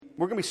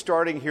We're going to be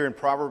starting here in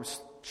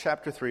Proverbs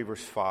chapter 3,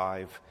 verse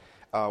 5.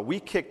 We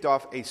kicked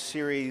off a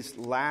series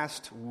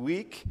last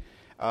week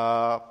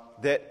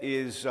that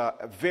is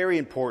very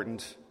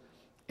important.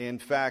 In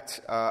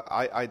fact,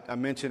 I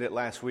mentioned it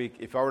last week.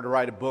 If I were to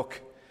write a book,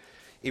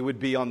 it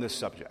would be on this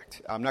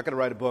subject. I'm not going to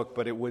write a book,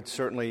 but it would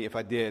certainly, if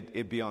I did,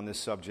 it'd be on this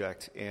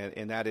subject.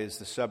 And that is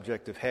the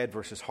subject of head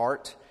versus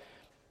heart.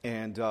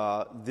 And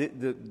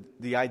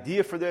the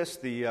idea for this,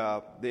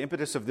 the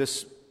impetus of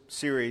this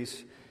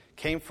series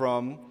came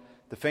from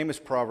the famous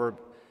proverb,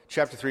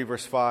 chapter 3,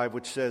 verse 5,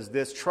 which says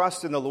this: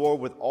 "Trust in the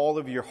Lord with all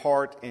of your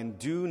heart and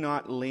do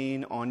not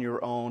lean on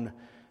your own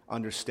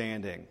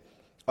understanding."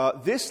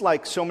 This,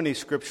 like so many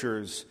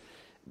scriptures,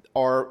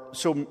 are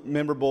so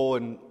memorable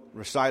and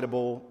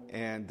recitable,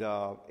 and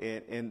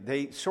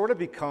they sort of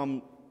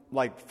become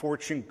like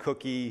fortune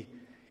cookie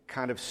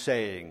kind of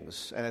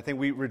sayings. And I think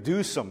we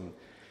reduce them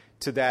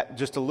to that,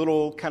 just a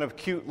little kind of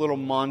cute little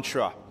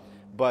mantra.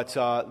 But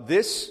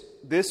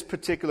this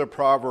particular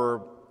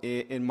proverb,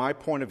 in my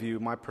point of view,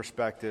 my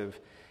perspective,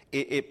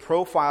 it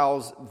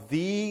profiles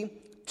the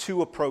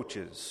two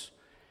approaches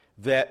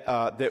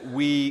that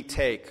we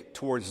take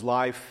towards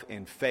life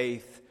and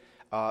faith.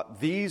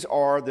 These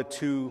are the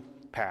two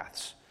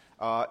paths,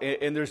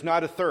 and there's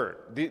not a third.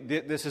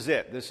 This is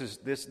it.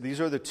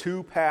 These are the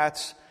two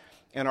paths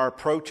and our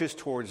approaches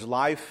towards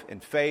life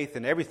and faith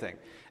and everything.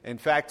 In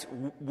fact,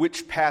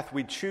 which path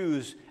we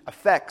choose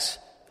affects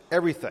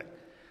everything.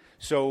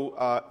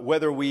 So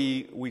whether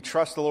we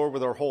trust the Lord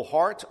with our whole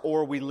heart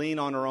or we lean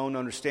on our own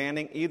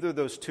understanding, either of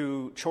those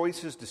two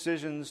choices,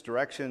 decisions,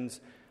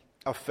 directions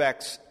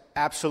affects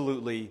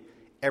absolutely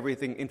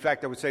everything. In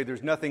fact, I would say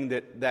there's nothing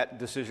that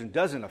decision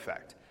doesn't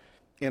affect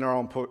in our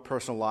own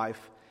personal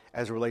life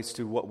as it relates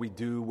to what we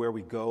do, where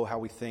we go, how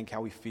we think,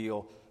 how we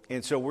feel.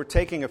 And so we're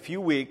taking a few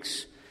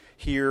weeks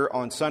here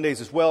on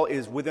Sundays, as well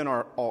as within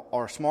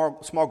our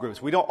small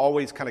groups. We don't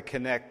always kind of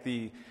connect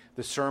the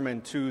sermon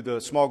to the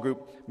small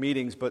group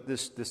meetings, but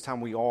this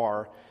time we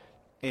are.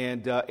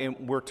 And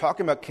we're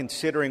talking about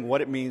considering what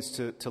it means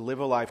to live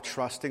a life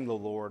trusting the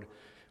Lord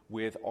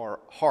with our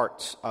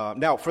hearts.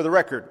 Now, for the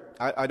record,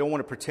 I don't want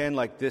to pretend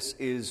like this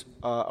is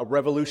a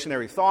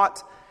revolutionary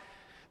thought.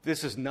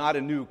 This is not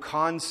a new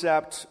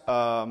concept.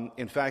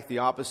 In fact, the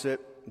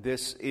opposite.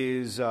 This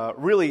is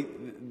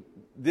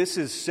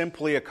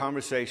simply a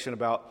conversation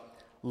about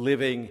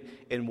living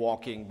and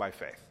walking by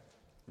faith.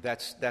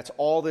 That's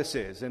all this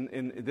is.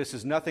 And this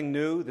is nothing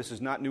new. This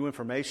is not new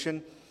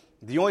information.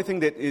 The only thing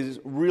that is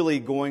really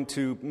going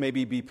to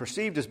maybe be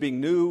perceived as being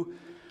new,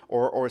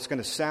 or it's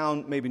going to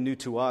sound maybe new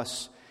to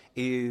us,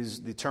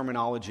 is the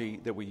terminology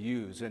that we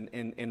use.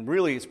 And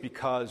really it's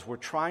because we're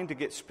trying to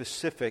get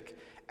specific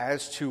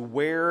as to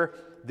where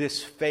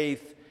this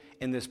faith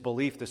and this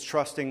belief, this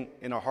trusting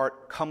in our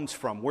heart comes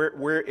from,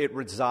 where it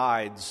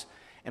resides.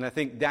 And I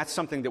think that's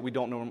something that we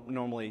don't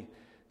normally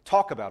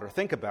talk about or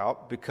think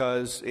about,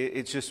 because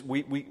it's just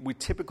we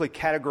typically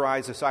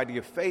categorize this idea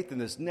of faith in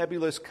this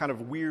nebulous kind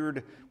of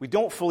weird, we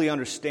don't fully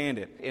understand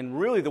it. And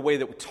really the way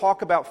that we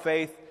talk about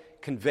faith,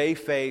 convey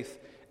faith,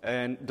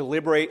 and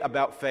deliberate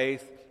about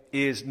faith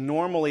is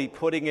normally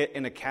putting it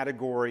in a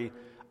category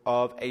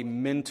of a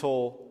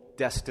mental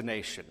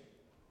destination.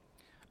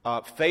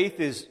 Faith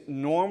is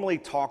normally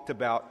talked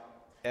about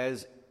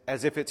as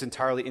if it's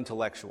entirely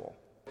intellectual.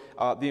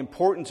 The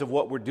importance of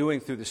what we're doing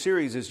through the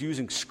series is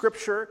using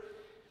Scripture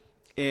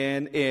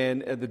and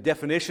the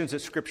definitions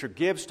that Scripture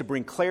gives to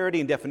bring clarity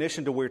and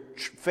definition to where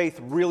faith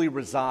really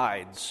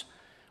resides,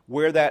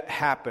 where that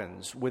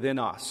happens within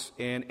us,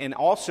 and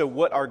also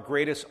what our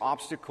greatest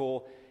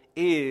obstacle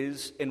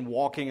is in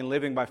walking and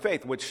living by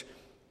faith, which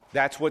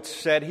that's what's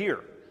said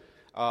here.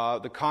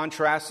 The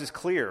contrast is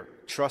clear.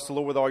 Trust the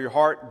Lord with all your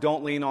heart.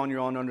 Don't lean on your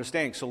own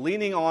understanding. So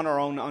leaning on our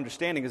own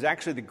understanding is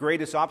actually the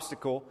greatest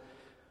obstacle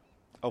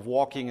of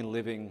walking and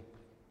living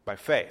by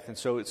faith. And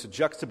so it's a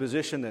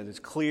juxtaposition that is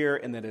clear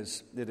and that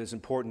is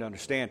important to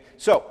understand.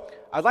 So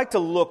I'd like to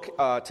look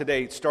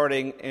today,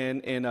 starting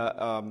in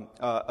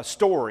a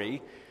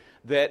story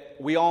that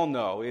we all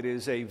know. It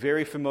is a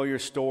very familiar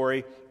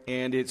story,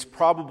 and it's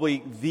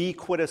probably the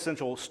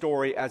quintessential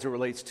story as it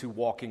relates to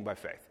walking by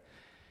faith.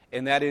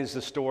 And that is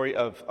the story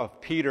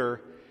of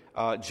Peter,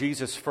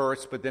 Jesus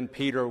first, but then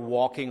Peter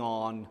walking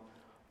on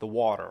the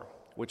water,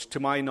 which to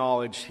my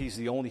knowledge, he's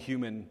the only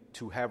human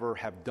to ever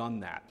have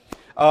done that.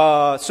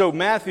 So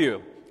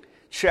Matthew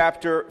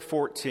chapter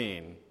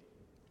 14,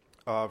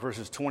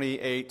 verses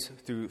 28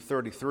 through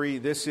 33.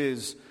 This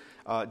is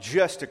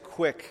just a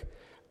quick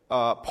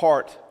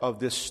part of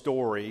this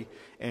story.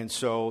 And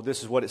so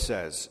this is what it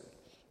says.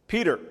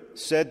 Peter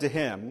said to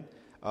him,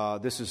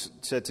 this is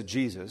said to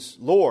Jesus,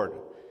 "Lord,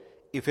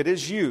 if it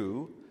is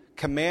you,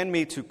 command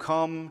me to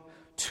come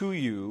to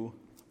you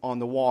on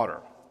the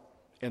water."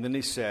 And then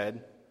he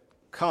said,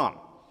 "Come."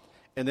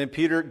 And then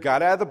Peter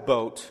got out of the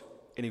boat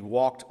and he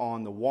walked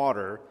on the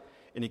water,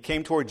 and he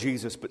came toward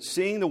Jesus. But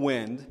seeing the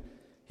wind,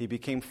 he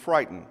became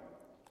frightened,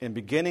 and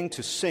beginning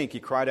to sink, he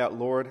cried out,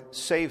 "Lord,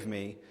 save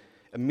me."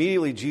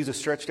 Immediately Jesus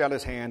stretched out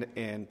his hand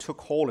and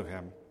took hold of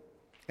him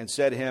and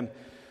said to him,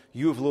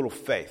 "You have little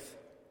faith,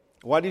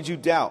 Why did you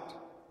doubt?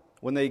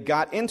 When they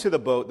got into the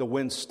boat, the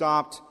wind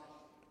stopped,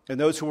 and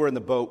those who were in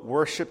the boat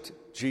worshipped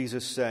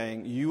Jesus,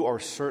 saying, "You are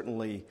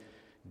certainly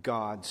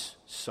God's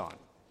Son."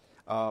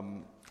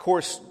 Of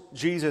course,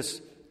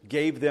 Jesus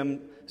gave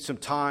them some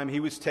time. He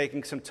was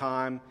taking some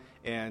time,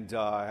 and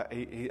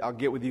I'll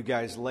get with you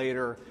guys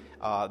later.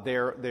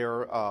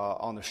 They're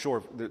on the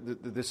shore.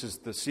 This is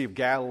the Sea of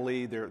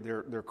Galilee.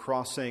 They're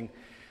crossing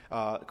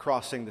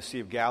the Sea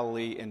of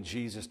Galilee, and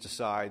Jesus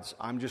decides,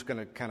 I'm just going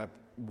to kind of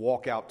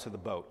walk out to the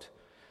boat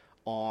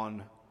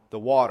on the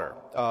water.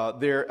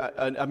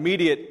 An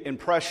immediate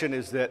impression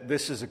is that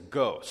this is a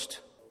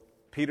ghost.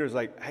 Peter's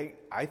like, hey,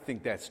 I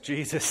think that's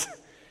Jesus.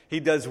 He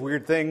does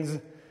weird things,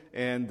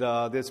 and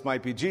this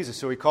might be Jesus.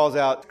 So he calls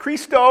out,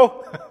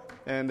 Christo!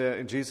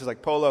 and Jesus is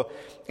like, Polo.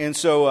 And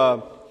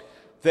so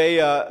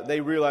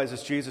they realize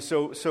it's Jesus.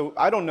 So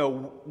I don't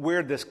know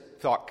where this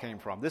thought came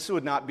from. This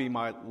would not be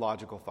my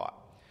logical thought.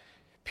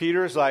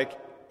 Peter's like,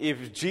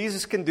 if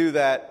Jesus can do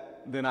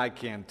that, then I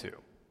can too.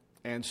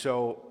 And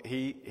so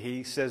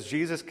he says,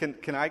 Jesus,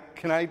 can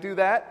I do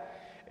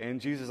that? And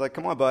Jesus is like,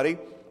 come on, buddy.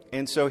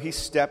 And so he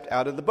stepped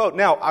out of the boat.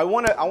 Now, I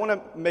want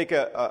to make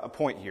a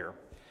point here.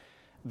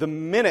 The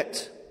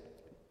minute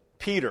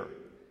Peter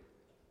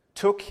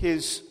took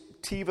his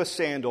Teva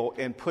sandal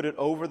and put it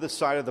over the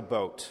side of the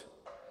boat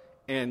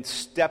and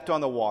stepped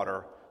on the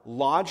water,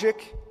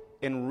 logic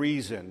and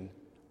reason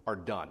are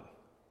done.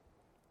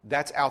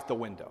 That's out the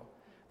window.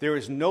 There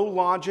is no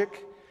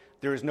logic.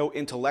 There is no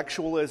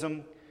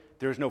intellectualism.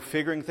 There is no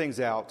figuring things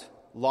out.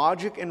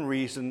 Logic and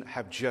reason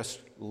have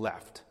just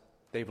left.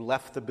 They've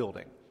left the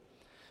building.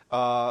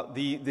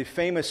 The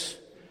famous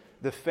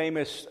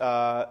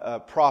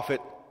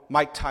prophet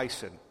Mike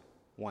Tyson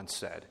once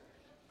said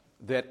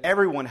that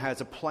everyone has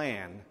a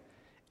plan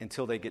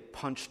until they get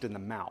punched in the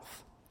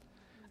mouth.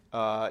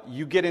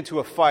 You get into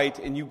a fight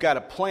and you've got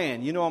a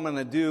plan. You know what I'm going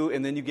to do,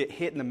 and then you get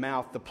hit in the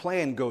mouth. The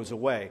plan goes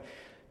away.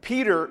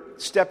 Peter,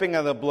 stepping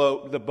out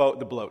of the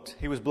boat,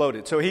 he was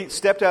bloated. So he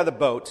stepped out of the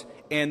boat,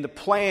 and the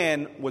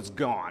plan was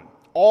gone.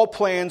 All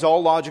plans,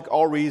 all logic,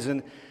 all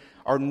reason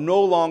are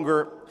no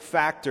longer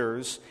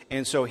factors.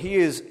 And so he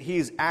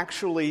is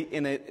actually,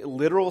 in a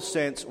literal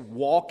sense,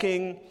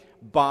 walking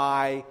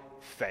by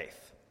faith.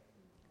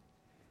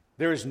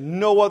 There is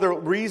no other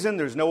reason.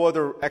 There's no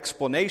other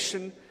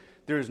explanation.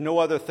 There's no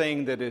other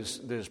thing that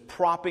is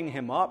propping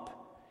him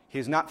up. He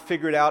has not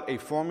figured out a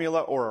formula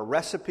or a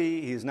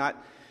recipe. He's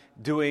not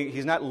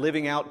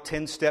living out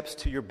 10 steps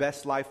to your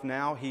best life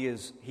now. He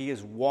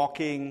is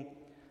walking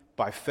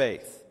by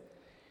faith.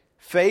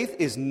 Faith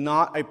is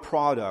not a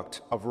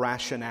product of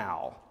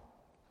rationale.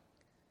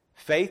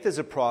 Faith is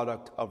a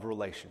product of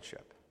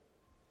relationship.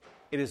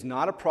 It is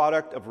not a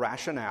product of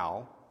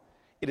rationale.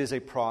 It is a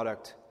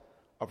product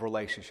of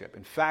relationship.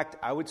 In fact,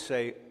 I would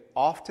say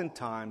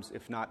oftentimes,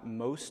 if not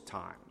most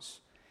times,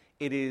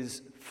 faith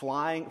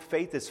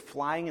is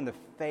flying in the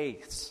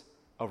face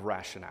of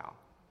rationale.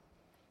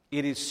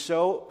 It is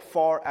so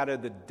far out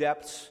of the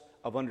depths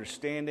of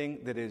understanding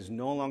that it is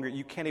no longer,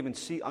 you can't even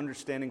see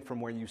understanding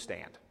from where you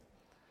stand.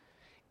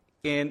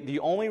 And the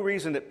only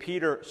reason that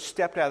Peter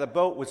stepped out of the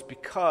boat was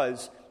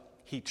because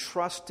he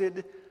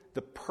trusted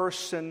the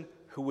person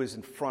who was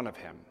in front of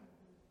him.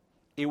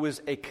 It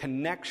was a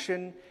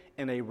connection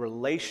and a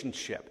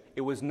relationship.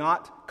 It was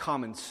not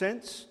common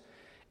sense.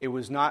 It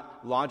was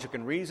not logic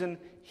and reason.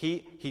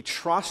 He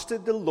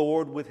trusted the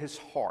Lord with his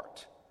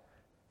heart.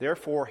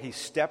 Therefore, he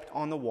stepped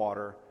on the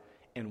water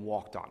and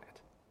walked on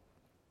it.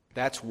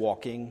 That's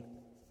walking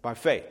by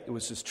faith. It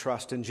was his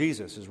trust in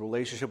Jesus, his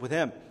relationship with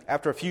him.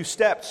 After a few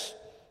steps,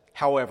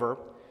 however,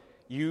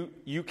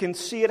 you can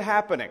see it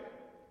happening.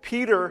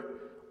 Peter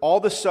all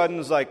of a sudden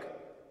is like,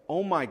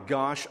 oh my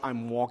gosh,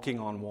 I'm walking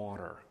on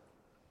water.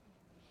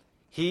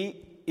 He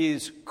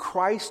is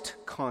Christ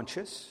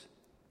conscious.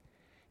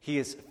 He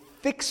is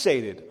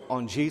fixated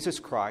on Jesus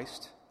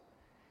Christ.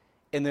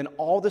 And then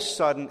all of a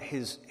sudden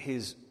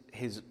his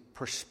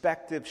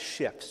perspective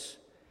shifts.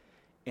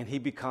 And he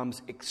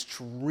becomes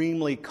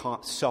extremely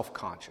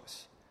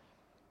self-conscious.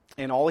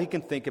 And all he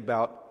can think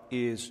about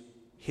is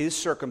his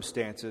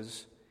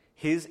circumstances,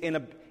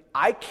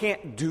 I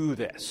can't do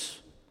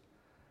this.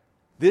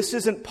 This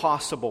isn't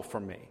possible for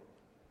me.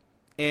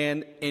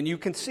 And you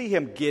can see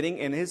him getting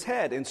in his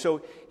head. And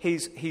so he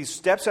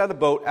steps out of the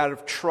boat out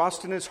of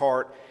trust in his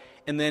heart,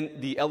 and then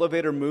the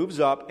elevator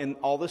moves up, and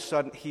all of a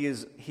sudden he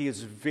is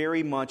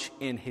very much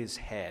in his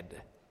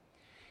head.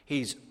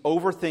 He's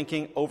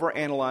overthinking,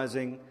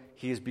 overanalyzing.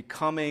 He is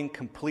becoming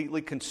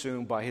completely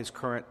consumed by his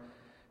current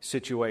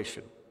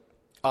situation.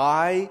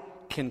 I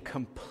can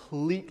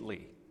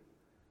completely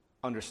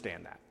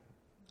understand that.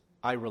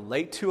 I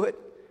relate to it.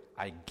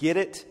 I get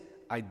it.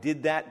 I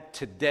did that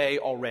today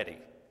already,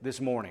 this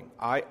morning.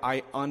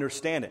 I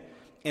understand it.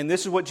 And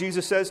this is what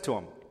Jesus says to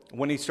him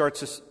when he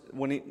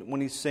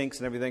sinks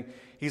and everything.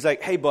 He's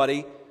like, hey,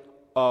 buddy,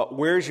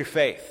 where's your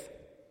faith?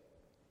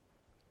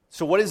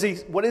 So what does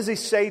he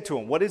say to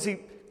him? What does he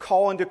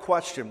call into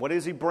question? What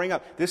does he bring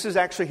up? This is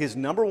actually his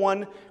number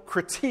one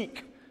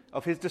critique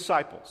of his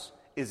disciples,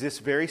 is this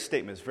very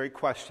statement, this very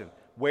question.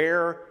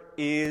 Where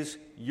is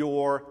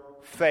your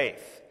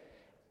faith?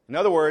 In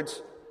other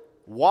words,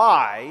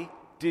 why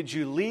did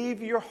you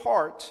leave your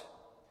heart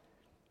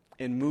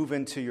and move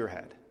into your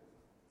head?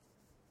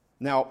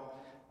 Now,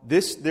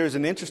 there's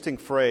an interesting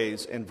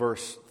phrase in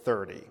verse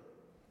 30.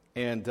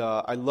 And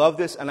I love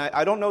this, and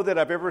I don't know that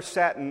I've ever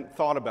sat and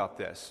thought about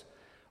this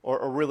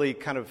or really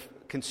kind of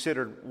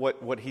considered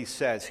what he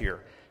says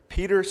here.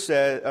 Peter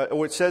says,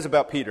 or it says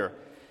about Peter,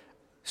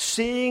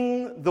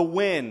 seeing the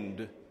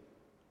wind,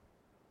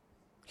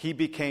 he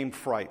became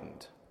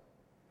frightened.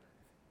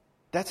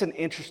 That's an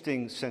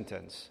interesting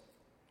sentence.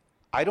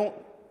 I don't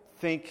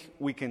think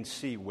we can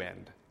see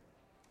wind.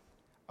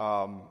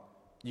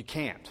 You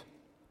can't.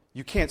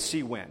 You can't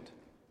see wind.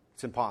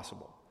 It's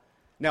impossible.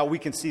 Now, we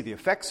can see the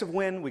effects of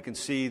wind. We can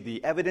see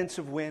the evidence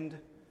of wind.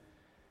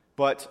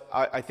 But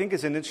I think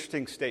it's an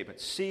interesting statement.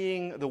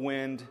 Seeing the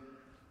wind,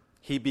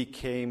 he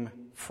became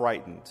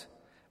frightened.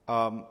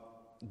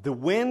 The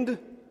wind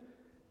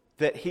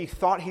that he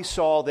thought he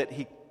saw that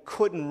he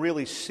couldn't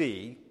really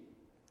see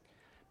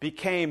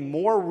became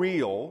more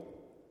real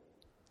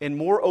and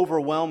more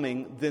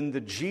overwhelming than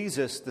the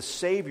Jesus, the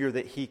Savior,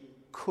 that he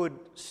could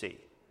see.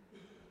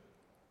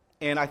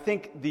 And I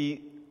think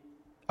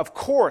of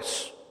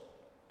course,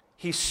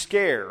 he's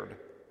scared.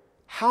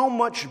 How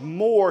much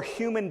more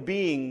human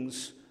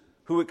beings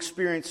who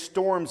experience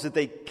storms that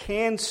they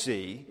can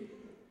see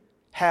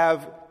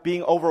have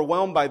being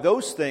overwhelmed by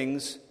those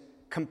things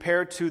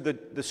compared to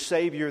the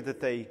Savior that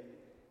they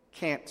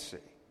can't see?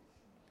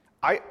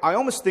 I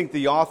almost think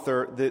the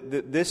author,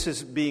 that this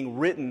is being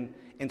written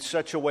in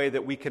such a way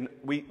that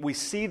we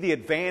see the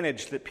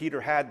advantage that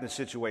Peter had in the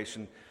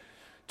situation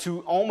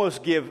to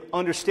almost give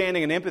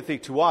understanding and empathy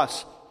to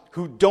us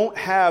who don't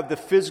have the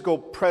physical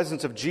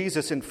presence of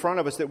Jesus in front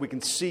of us that we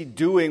can see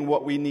doing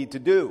what we need to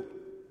do.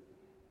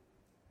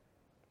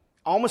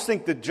 I almost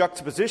think the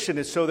juxtaposition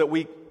is so that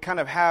we kind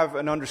of have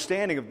an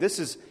understanding of this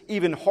is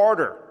even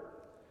harder.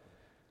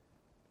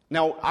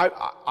 Now,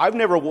 I've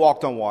never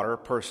walked on water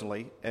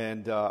personally,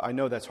 and I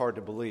know that's hard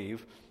to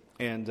believe.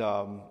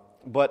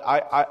 But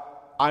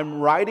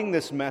I'm writing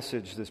this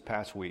message this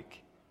past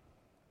week,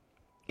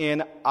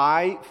 and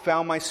I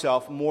found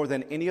myself more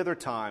than any other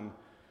time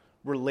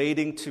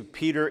relating to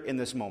Peter in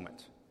this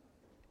moment.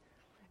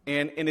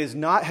 And it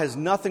has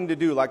nothing to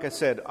do, like I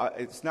said,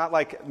 it's not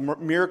like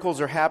miracles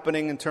are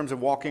happening in terms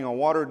of walking on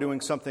water, doing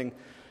something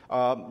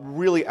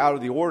really out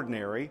of the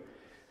ordinary.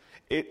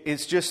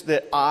 It's just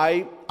that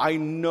I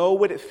know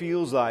what it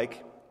feels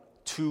like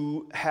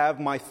to have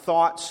my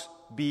thoughts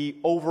be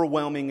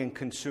overwhelming and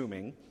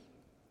consuming,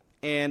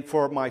 and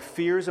for my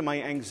fears and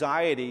my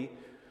anxiety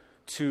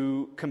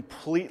to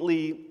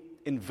completely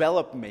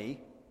envelop me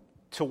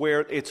to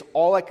where it's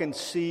all I can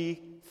see,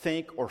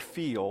 think, or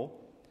feel.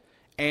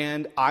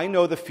 And I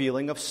know the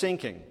feeling of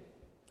sinking.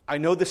 I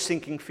know the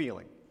sinking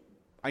feeling.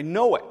 I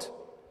know it.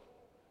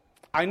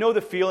 I know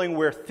the feeling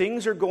where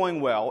things are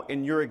going well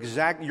and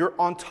you're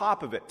on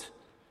top of it.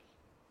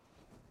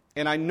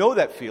 And I know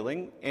that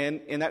feeling,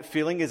 and that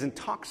feeling is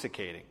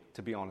intoxicating,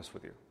 to be honest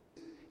with you.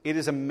 It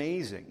is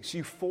amazing. It's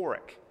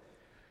euphoric.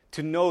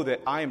 To know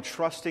that I am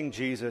trusting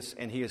Jesus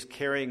and He is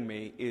carrying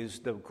me is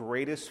the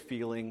greatest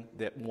feeling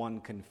that one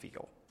can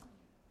feel.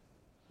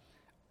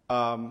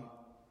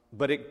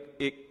 But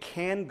it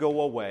can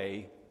go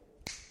away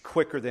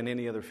quicker than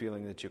any other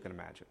feeling that you can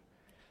imagine.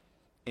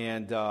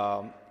 And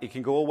it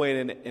can go away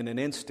in an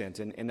instant.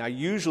 And I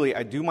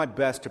do my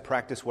best to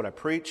practice what I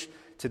preach.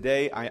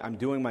 Today, I'm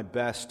doing my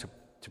best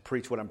to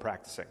preach what I'm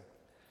practicing.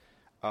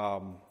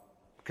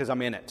 Because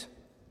I'm in it.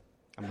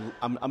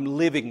 I'm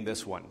living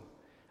this one.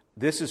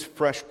 This is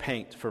fresh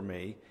paint for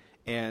me,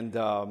 and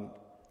I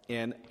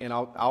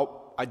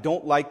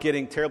don't like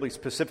getting terribly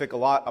specific a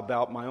lot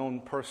about my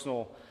own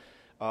personal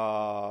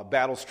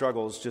battle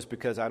struggles, just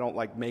because I don't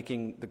like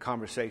making the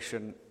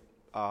conversation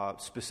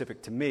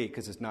specific to me,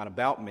 because it's not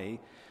about me.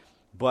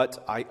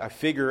 But I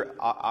figure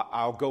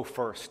I'll go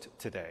first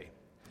today.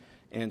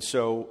 And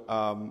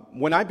so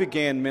when I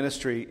began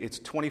ministry, it's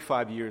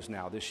 25 years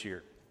now this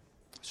year.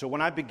 So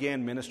when I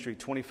began ministry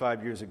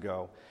 25 years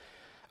ago,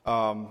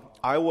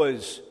 I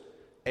was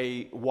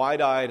a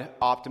wide-eyed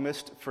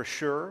optimist for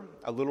sure,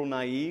 a little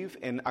naive,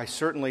 and I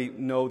certainly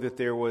know that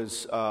there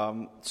was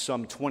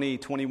some 20,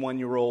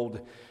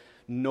 21-year-old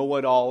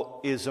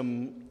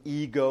know-it-all-ism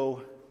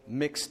ego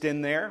mixed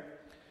in there.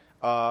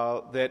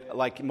 That,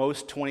 like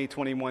most 20,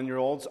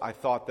 21-year-olds, I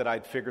thought that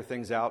I'd figure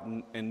things out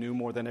and knew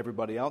more than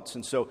everybody else.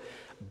 And so,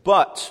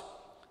 but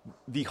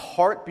the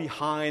heart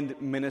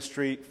behind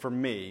ministry for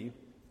me,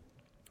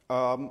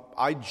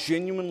 I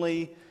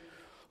genuinely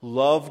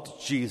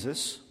loved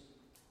Jesus,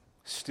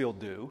 still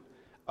do,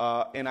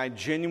 and I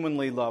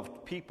genuinely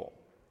loved people,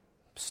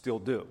 still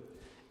do.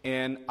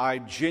 And I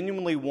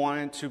genuinely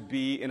wanted to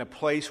be in a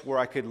place where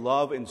I could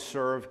love and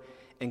serve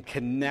and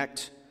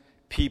connect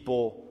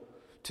people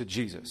to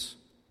Jesus.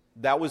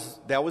 That was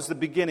the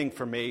beginning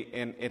for me,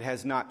 and it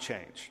has not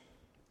changed.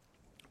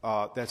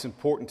 That's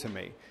important to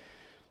me.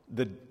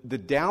 The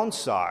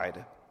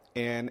downside,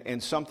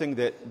 and something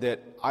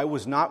that I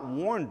was not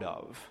warned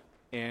of,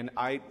 and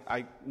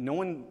no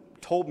one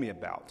told me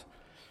about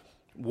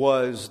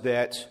was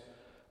that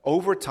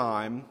over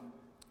time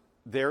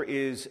there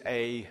is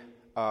a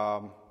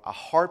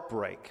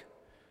heartbreak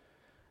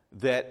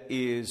that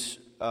is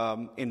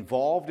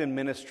involved in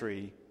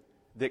ministry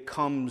that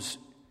comes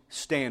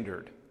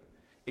standard.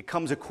 It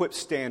comes equipped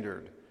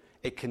standard,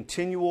 a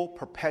continual,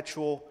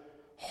 perpetual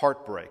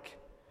heartbreak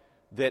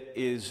that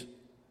is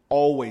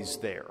always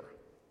there.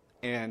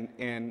 And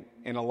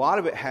a lot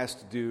of it has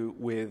to do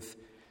with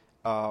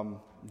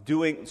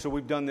so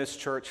we've done this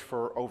church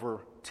for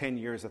over 10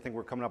 years. I think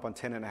we're coming up on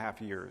 10 and a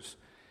half years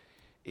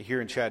here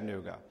in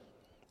Chattanooga.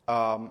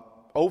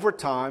 Over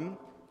time,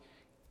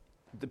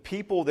 the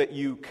people that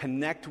you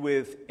connect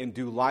with and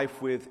do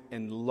life with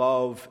and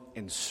love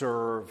and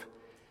serve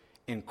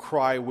and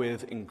cry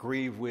with and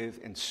grieve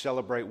with and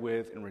celebrate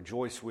with and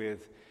rejoice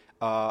with,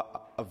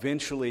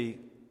 eventually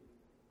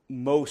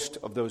most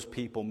of those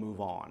people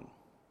move on.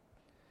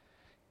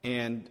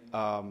 And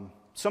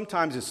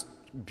sometimes it's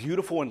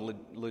beautiful and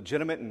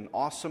legitimate and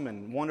awesome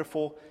and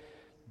wonderful,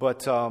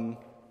 but a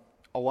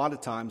lot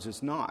of times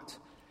it's not.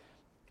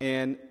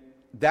 And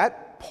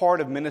that part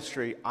of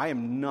ministry I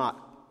am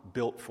not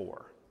built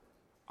for.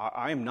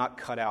 I am not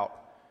cut out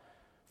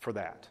for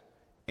that.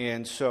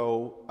 And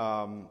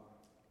so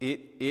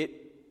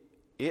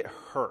it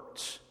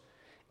hurts.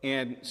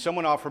 And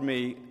someone offered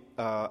me,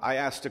 I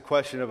asked a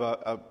question of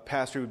a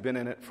pastor who'd been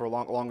in it for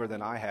longer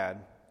than I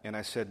had, and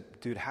I said,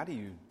 dude, how do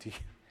you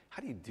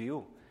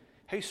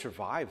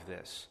survive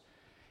this?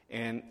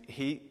 And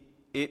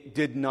it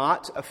did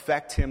not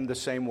affect him the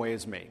same way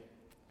as me.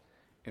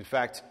 In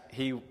fact,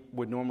 he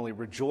would normally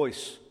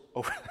rejoice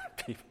over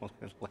people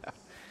that laugh.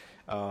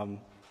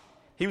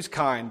 He was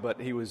kind,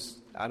 but he was,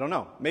 I don't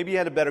know, maybe he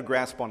had a better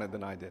grasp on it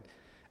than I did.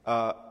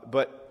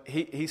 But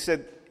he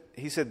said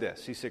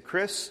this. He said,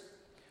 Chris,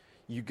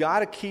 you got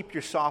to keep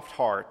your soft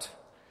heart,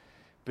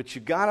 but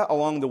you got to,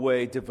 along the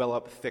way,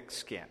 develop thick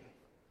skin.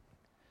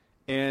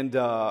 And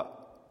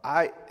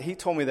he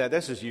told me that.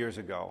 This is years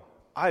ago.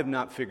 I have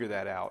not figured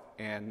that out,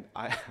 and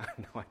I have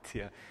no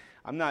idea.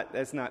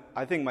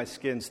 I think my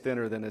skin's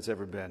thinner than it's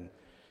ever been.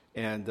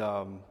 And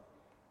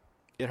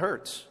it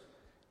hurts.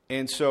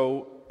 And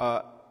so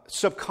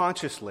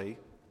subconsciously,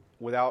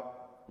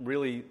 without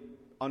really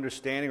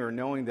understanding or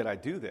knowing that I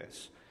do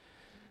this,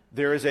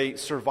 there is a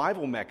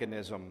survival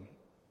mechanism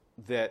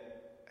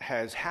that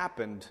has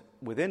happened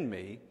within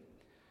me,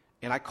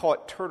 and I call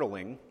it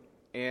turtling.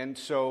 And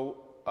so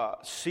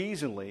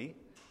seasonally,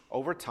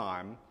 over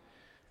time,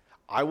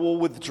 I will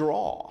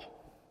withdraw,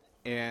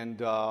 and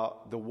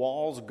the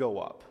walls go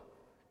up,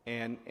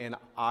 and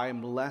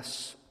I'm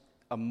less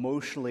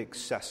emotionally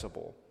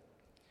accessible.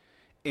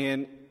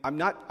 And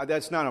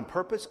that's not on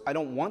purpose. I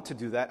don't want to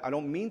do that. I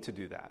don't mean to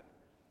do that.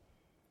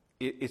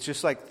 It's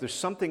just like there's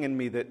something in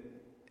me that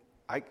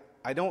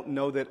I don't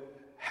know that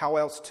how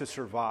else to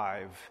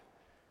survive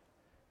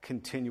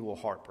continual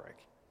heartbreak.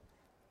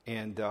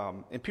 And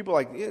people are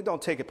like, yeah,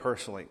 don't take it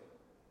personally.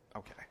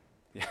 Okay.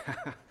 Yeah,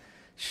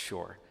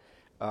 sure.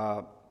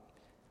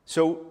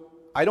 So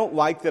I don't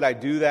like that I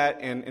do that,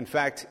 and in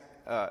fact,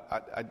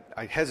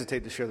 I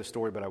hesitate to share the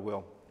story, but I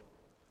will.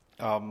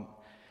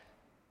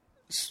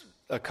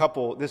 A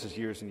couple, this is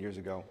years and years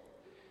ago,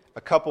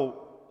 a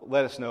couple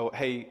let us know,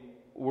 hey,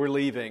 we're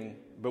leaving,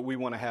 but we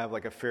want to have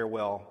like a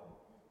farewell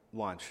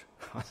lunch.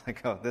 I was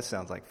like, oh, this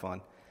sounds like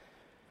fun.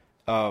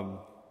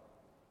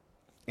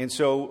 And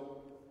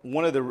so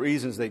one of the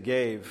reasons they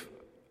gave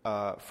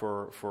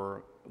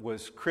for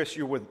was, Chris,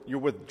 you're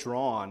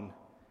withdrawn,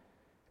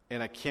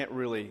 and I can't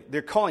really.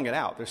 They're calling it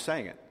out. They're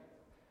saying it.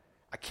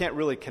 I can't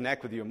really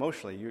connect with you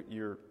emotionally.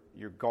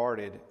 You're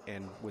guarded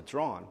and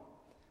withdrawn.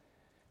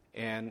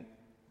 And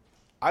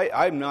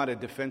I'm not a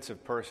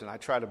defensive person. I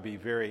try to be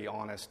very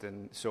honest,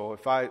 and so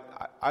if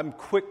I'm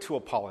quick to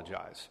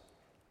apologize.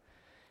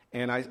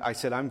 And I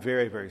said, I'm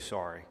very, very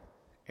sorry,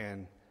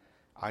 and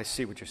I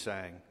see what you're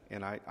saying,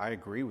 and I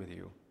agree with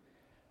you.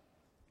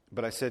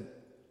 But I said,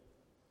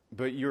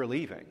 but you're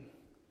leaving.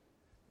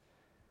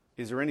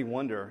 Is there any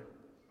wonder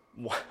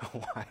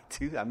why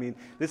do that? I mean,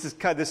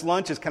 this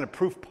lunch is kind of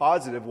proof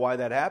positive why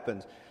that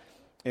happens.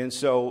 And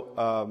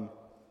so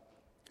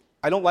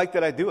I don't like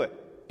that I do it.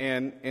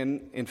 And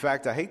in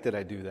fact, I hate that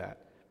I do that.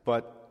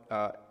 But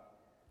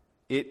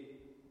it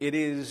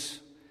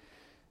is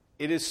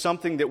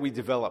something that we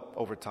develop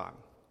over time.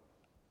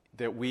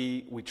 That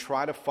we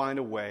try to find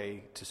a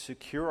way to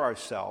secure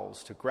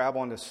ourselves, to grab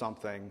onto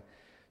something,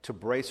 to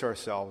brace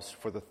ourselves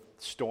for the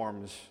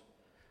storms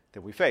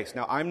that we face.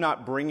 Now, I'm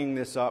not bringing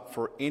this up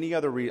for any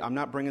other reason. I'm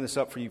not bringing this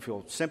up for you to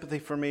feel sympathy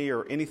for me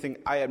or anything.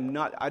 I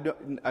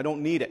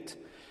don't need it.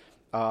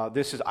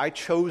 I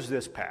chose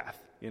this path.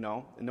 And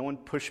no one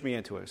pushed me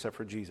into it except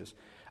for Jesus.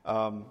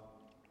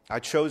 I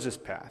chose this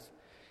path.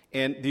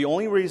 And the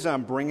only reason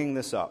I'm bringing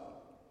this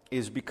up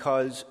is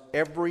because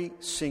every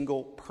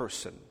single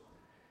person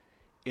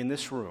in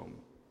this room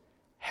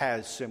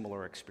has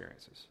similar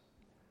experiences.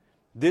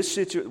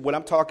 What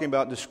I'm talking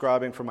about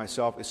describing for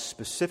myself is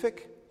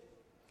specific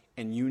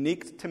and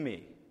unique to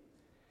me.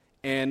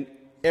 And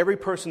every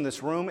person in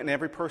this room and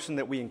every person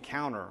that we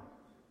encounter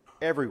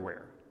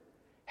everywhere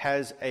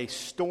has a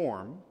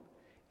storm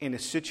in a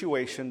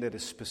situation that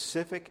is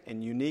specific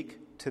and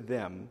unique to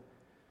them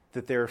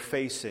that they're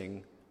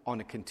facing on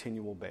a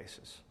continual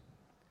basis.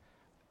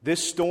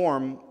 This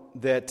storm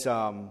that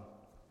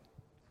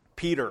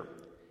Peter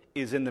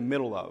is in the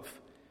middle of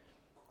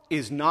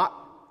he's not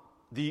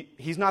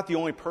the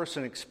only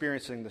person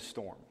experiencing the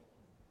storm.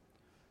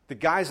 The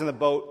guys in the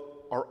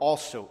boat are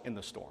also in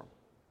the storm,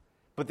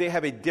 but they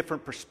have a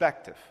different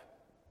perspective.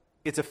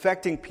 It's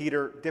affecting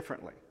Peter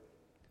differently.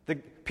 The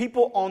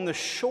people on the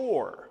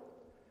shore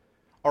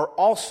are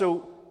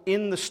also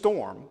in the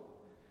storm,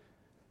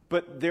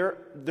 but they're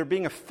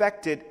being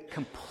affected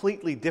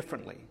completely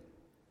differently.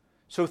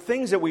 So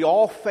things that we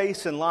all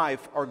face in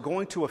life are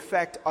going to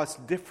affect us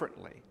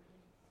differently.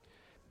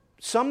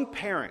 Some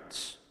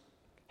parents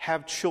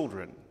have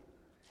children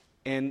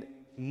and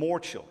more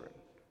children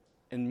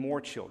and more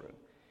children.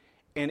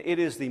 And it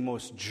is the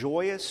most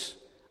joyous,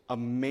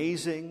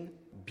 amazing,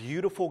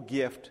 beautiful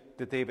gift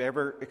that they've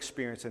ever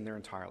experienced in their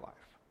entire life.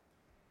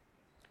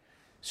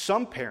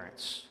 Some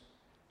parents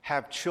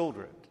have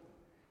children,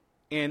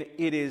 and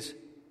it is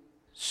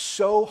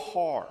so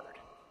hard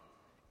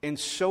and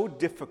so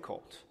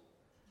difficult.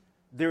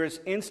 There is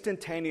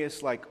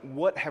instantaneous, like,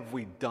 what have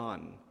we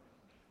done?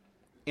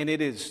 And it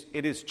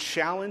is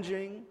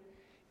challenging.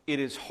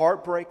 It is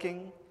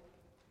heartbreaking.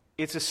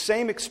 It's the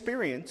same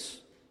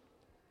experience,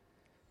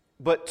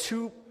 but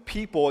two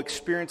people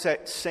experience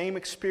that same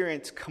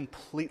experience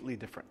completely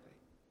differently.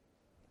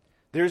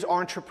 There's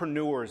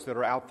entrepreneurs that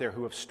are out there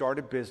who have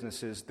started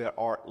businesses that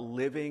are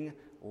living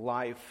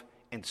life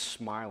and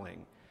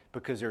smiling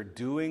because they're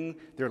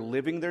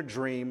living their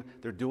dream,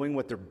 they're doing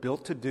what they're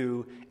built to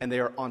do, and they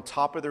are on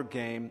top of their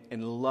game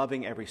and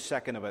loving every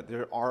second of it.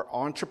 There are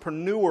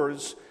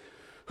entrepreneurs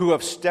who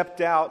have stepped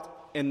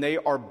out and they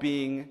are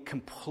being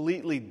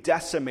completely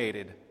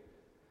decimated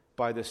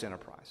by this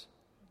enterprise.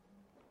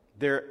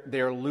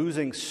 They're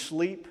losing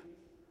sleep.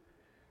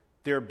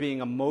 They're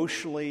being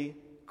emotionally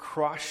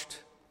crushed,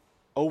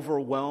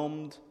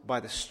 overwhelmed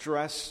by the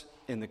stress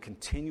and the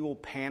continual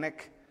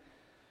panic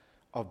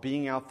of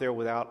being out there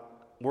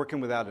working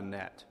without a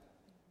net.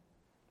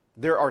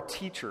 There are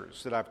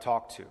teachers that I've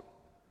talked to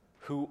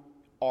who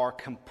are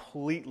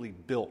completely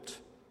built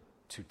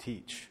to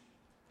teach.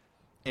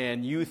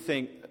 And you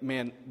think,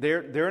 man,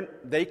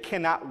 they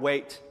cannot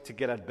wait to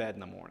get out of bed in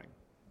the morning.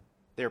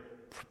 They're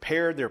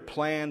prepared, they're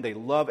planned, they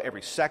love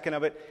every second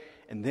of it.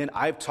 And then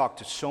I've talked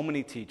to so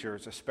many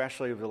teachers,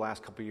 especially over the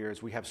last couple of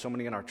years. We have so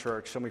many in our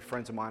church, so many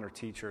friends of mine are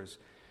teachers,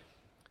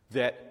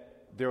 that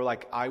they're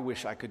like, I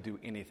wish I could do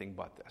anything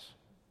but this.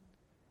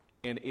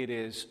 And it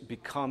is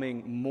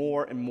becoming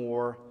more and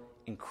more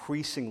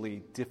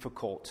increasingly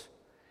difficult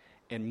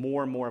and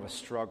more of a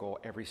struggle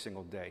every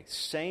single day.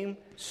 Same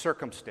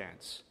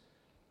circumstance,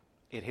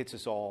 it hits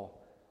us all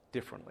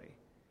differently.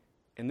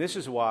 And this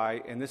is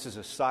why, and this is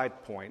a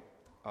side point,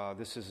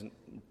 this isn't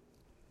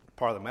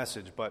part of the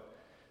message, but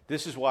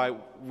this is why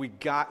we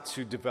got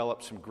to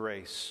develop some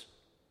grace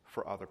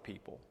for other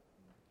people.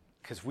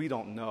 Because we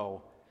don't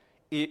know.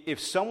 If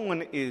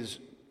someone is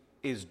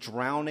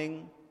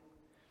drowning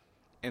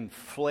and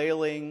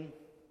flailing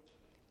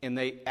and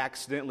they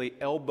accidentally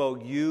elbow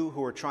you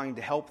who are trying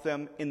to help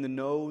them in the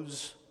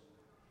nose,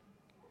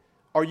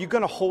 are you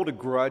going to hold a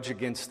grudge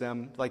against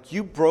them like,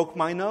 you broke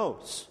my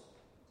nose?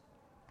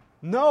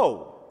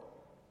 No.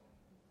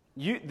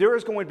 There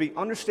is going to be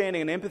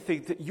understanding and empathy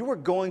that you are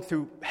going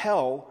through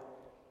hell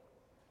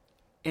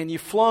and you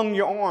flung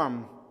your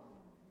arm.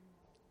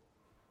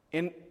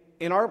 In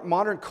our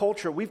modern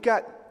culture, we've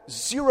got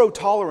zero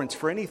tolerance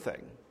for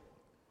anything.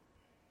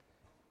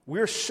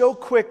 We're so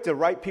quick to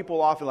write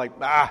people off and like,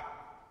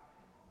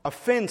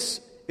 offense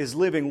is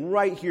living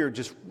right here,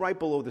 just right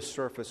below the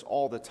surface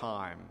all the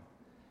time.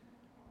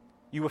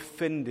 You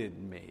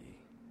offended me.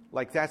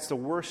 Like that's the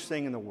worst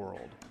thing in the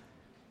world.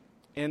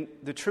 And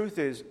the truth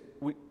is,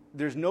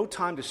 there's no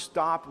time to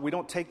stop. We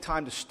don't take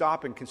time to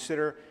stop and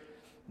consider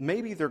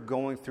maybe they're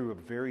going through a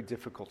very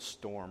difficult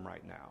storm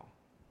right now.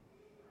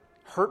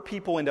 Hurt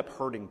people end up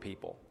hurting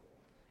people.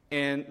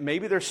 And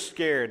maybe they're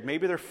scared.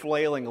 Maybe they're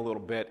flailing a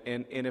little bit.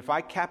 And if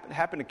I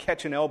happen to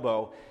catch an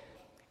elbow,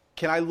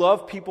 can I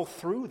love people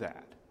through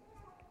that?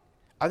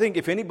 I think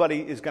if anybody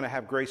is going to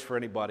have grace for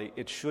anybody,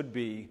 it should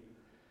be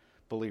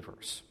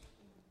believers.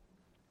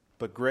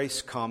 But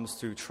grace comes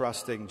through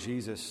trusting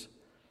Jesus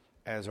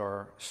as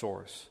our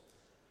source.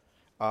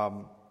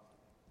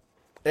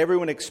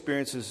 Everyone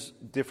experiences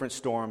different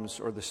storms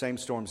or the same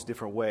storms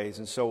different ways.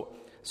 And so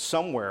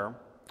somewhere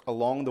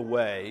along the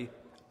way,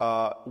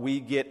 we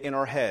get in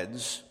our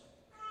heads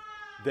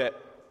that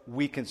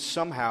we can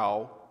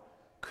somehow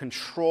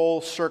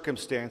control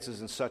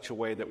circumstances in such a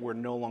way that we're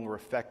no longer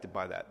affected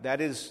by that.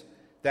 That is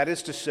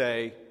to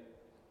say,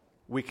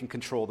 we can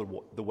control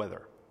the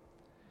weather.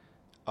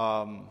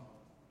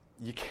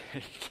 You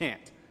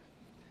can't.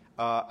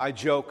 I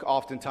joke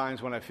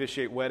oftentimes when I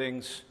officiate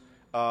weddings.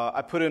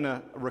 I put in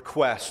a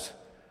request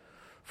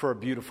for a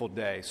beautiful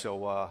day,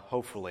 so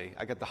hopefully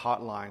I got the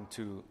hotline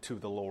to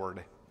the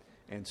Lord,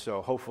 and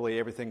so hopefully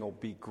everything will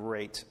be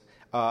great.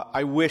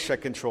 I wish I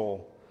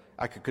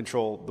I could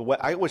control the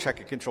weather. I wish I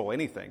could control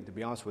anything, to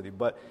be honest with you.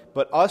 But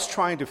us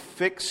trying to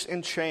fix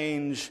and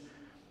change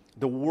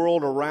the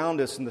world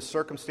around us and the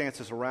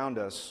circumstances around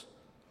us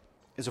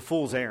is a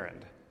fool's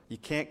errand. You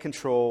can't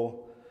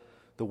control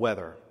the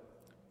weather.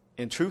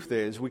 And truth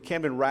is, we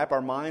can't even wrap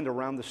our mind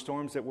around the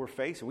storms that we're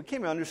facing. We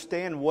can't even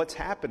understand what's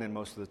happening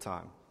most of the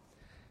time.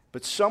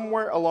 But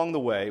somewhere along the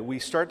way, we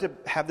start to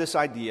have this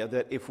idea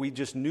that if we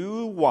just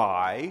knew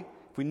why,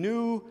 if we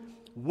knew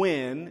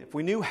when, if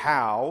we knew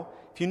how,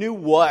 if you knew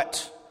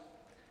what,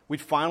 we'd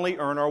finally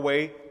earn our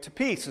way to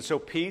peace. And so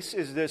peace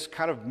is this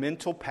kind of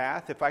mental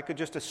path. If I could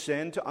just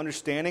ascend to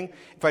understanding,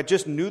 if I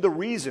just knew the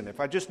reason, if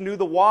I just knew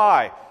the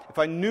why, if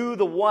I knew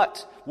the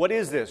what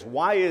is this?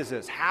 Why is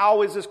this?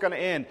 How is this going to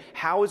end?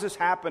 How is this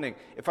happening?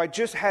 If I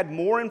just had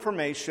more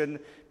information,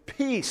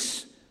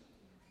 peace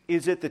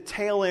is at the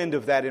tail end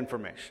of that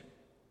information.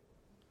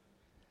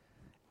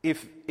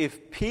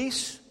 If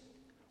peace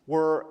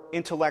were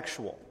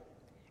intellectual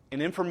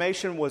and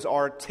information was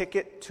our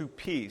ticket to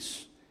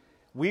peace,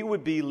 we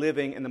would be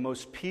living in the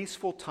most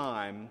peaceful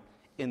time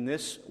in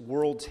this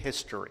world's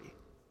history.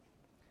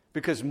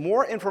 Because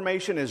more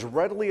information is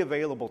readily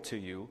available to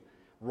you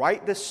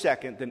right this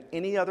second than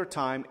any other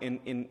time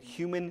in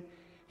human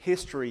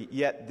history,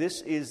 yet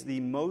this is the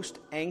most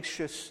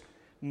anxious,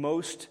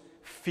 most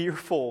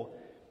fearful,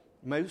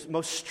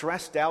 most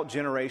stressed out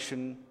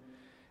generation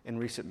in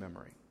recent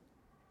memory.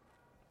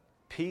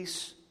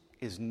 Peace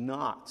is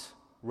not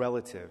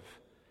relative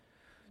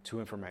to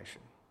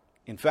information.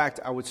 In fact,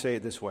 I would say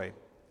it this way.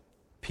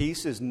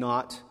 Peace is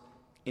not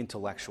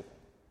intellectual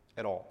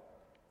at all.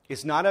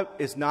 It's not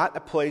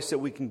a place that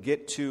we can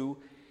get to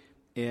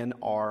in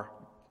our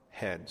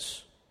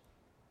heads.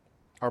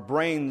 Our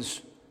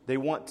brains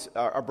want to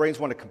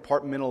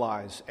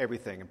compartmentalize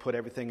everything and put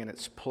everything in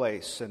its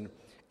place.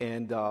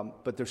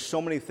 But there's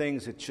so many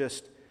things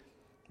that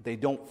they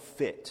don't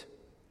fit.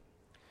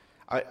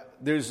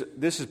 This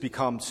has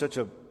become such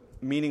a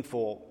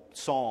meaningful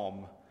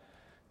psalm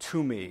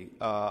to me.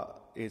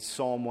 It's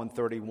Psalm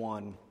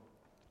 131,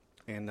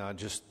 and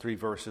just 3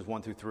 verses,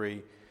 1 through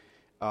 3.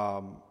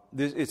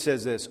 It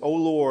says this, "O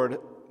Lord,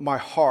 my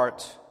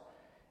heart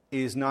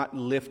is not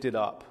lifted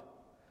up.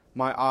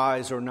 My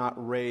eyes are not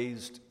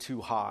raised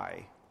too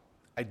high.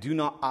 I do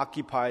not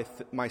occupy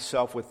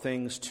myself with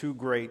things too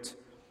great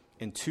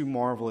and too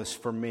marvelous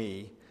for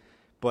me,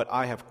 but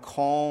I have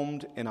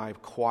calmed and I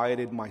have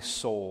quieted my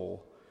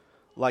soul.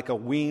 Like a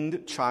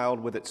weaned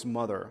child with its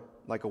mother,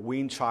 like a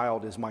weaned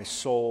child is my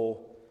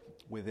soul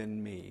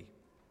within me."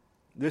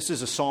 This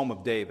is a psalm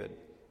of David.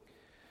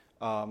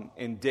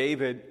 And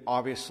David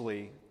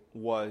obviously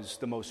was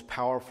the most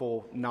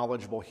powerful,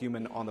 knowledgeable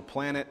human on the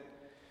planet.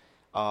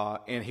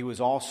 And he was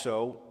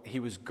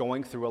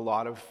going through a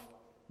lot of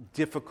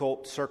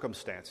difficult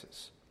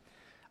circumstances.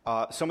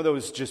 Some of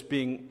those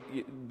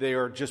they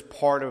are just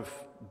part of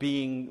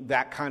being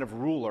that kind of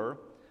ruler,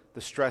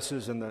 the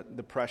stresses and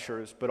the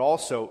pressures, but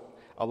also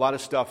a lot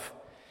of stuff,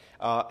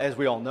 as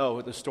we all know,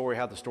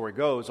 how the story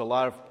goes, a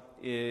lot of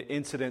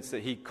incidents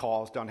that he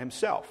caused on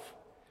himself.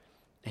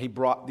 He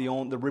brought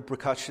the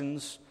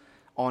repercussions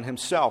on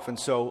himself. And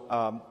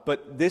so,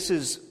 but this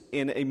is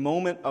in a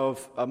moment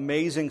of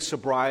amazing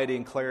sobriety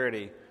and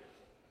clarity.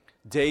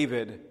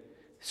 David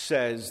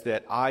says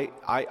that I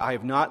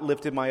have not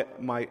lifted my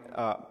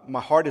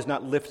heart is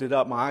not lifted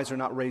up, my eyes are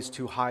not raised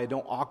too high, I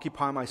don't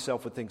occupy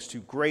myself with things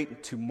too great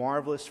and too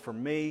marvelous for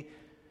me.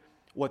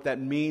 What that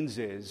means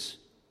is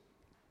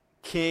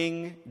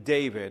King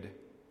David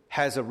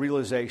has a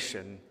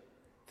realization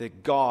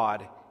that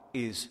God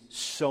is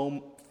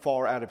so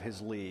far out of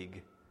his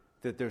league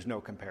that there's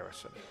no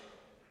comparison.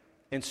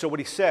 And so what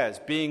he says,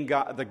 being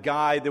the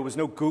guy, there was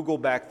no Google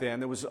back then,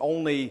 there was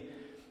only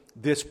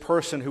this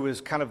person who is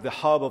kind of the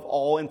hub of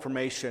all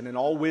information and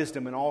all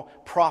wisdom and all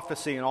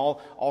prophecy and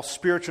all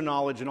spiritual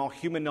knowledge and all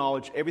human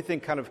knowledge.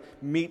 Everything kind of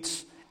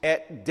meets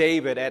at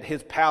David, at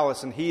his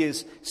palace, and he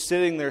is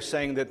sitting there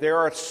saying that there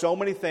are so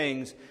many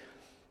things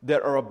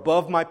that are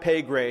above my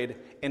pay grade,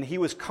 and he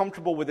was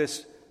comfortable with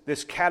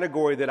this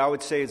category that I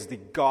would say is the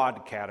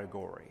God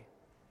category.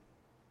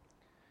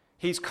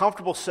 He's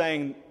comfortable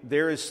saying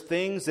there is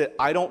things that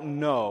I don't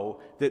know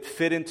that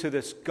fit into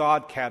this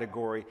God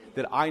category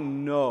that I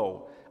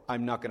know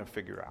I'm not going to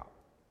figure out.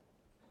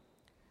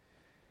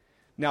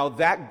 Now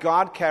that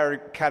God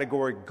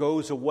category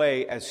goes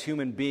away as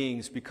human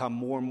beings become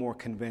more and more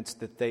convinced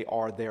that they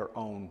are their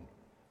own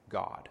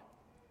God.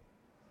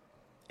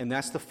 And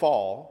that's the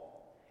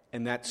fall,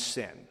 and that's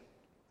sin.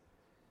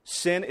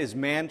 Sin is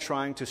man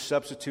trying to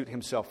substitute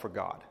himself for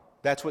God.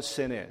 That's what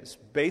sin is.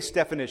 Base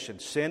definition,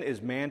 sin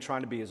is man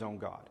trying to be his own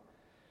God.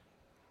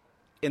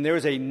 And there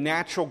is a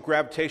natural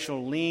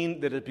gravitational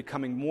lean that is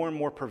becoming more and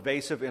more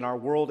pervasive in our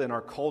world and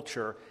our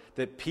culture,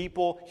 that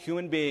people,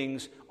 human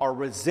beings, are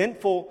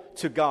resentful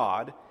to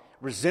God,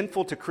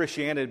 resentful to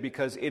Christianity,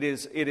 because it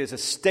is a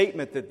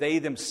statement that they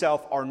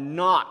themselves are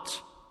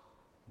not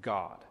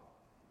God.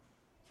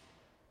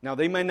 Now,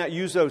 they may not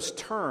use those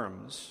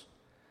terms,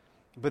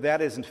 but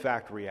that is in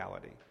fact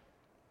reality.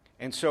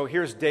 And so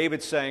here's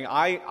David saying,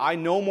 I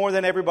know more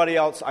than everybody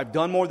else. I've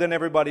done more than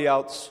everybody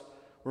else.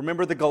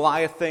 Remember the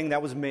Goliath thing?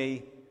 That was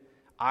me.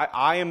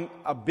 I am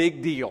a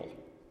big deal.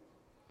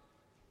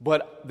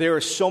 But there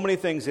are so many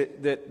things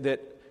that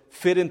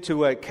fit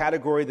into a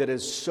category that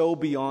is so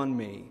beyond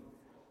me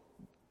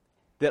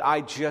that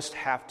I just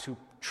have to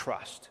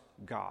trust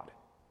God.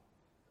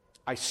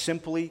 I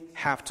simply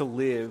have to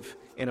live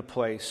in a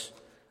place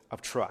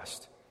of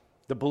trust.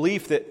 The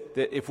belief that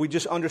if we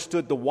just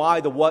understood the why,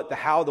 the what, the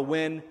how, the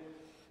when,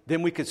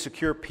 then we could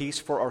secure peace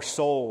for our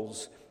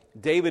souls.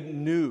 David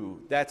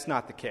knew that's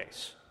not the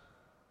case.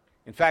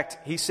 In fact,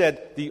 he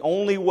said the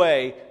only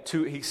way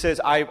he says,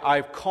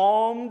 I've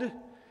calmed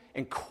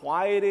and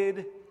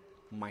quieted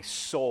my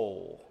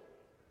soul.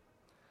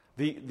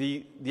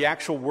 The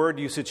actual word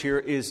usage here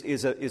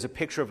is a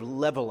picture of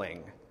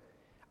leveling.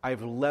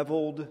 I've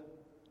leveled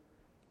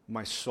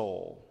my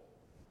soul.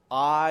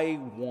 I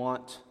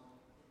want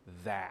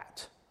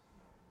that.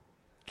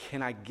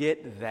 Can I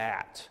get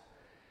that?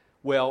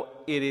 Well,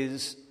 it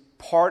is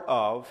part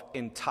of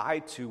and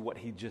tied to what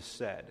he just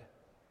said.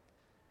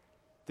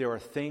 There are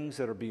things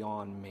that are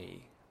beyond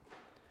me.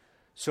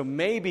 So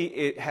maybe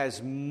it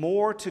has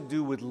more to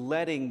do with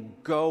letting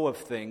go of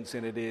things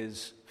than it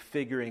is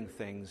figuring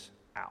things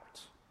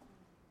out.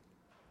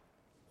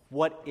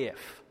 What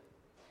if?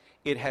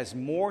 It has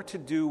more to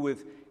do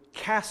with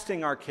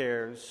casting our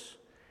cares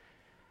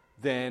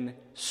than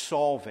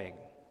solving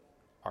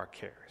our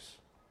cares.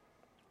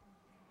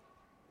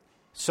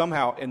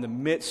 Somehow, in the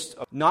midst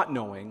of not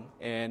knowing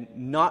and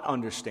not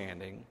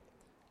understanding,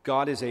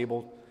 God is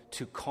able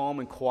to calm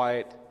and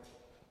quiet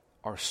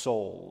our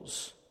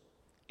souls.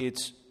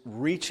 It's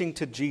reaching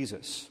to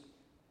Jesus,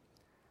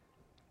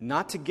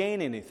 not to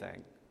gain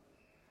anything,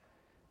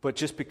 but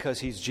just because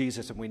he's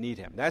Jesus and we need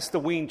him. That's the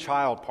weaned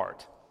child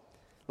part.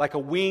 Like a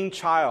weaned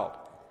child.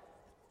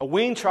 A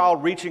weaned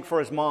child reaching for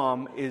his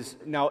mom is,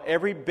 now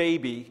every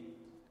baby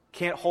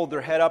can't hold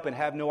their head up and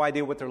have no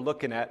idea what they're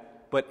looking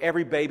at, but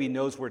every baby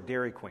knows where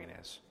Dairy Queen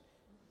is.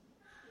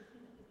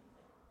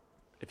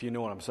 If you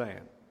know what I'm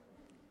saying.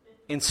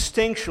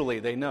 Instinctually,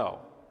 they know.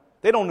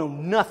 They don't know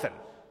nothing.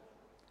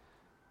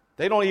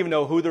 They don't even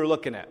know who they're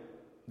looking at.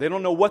 They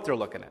don't know what they're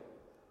looking at.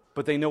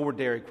 But they know where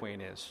Dairy Queen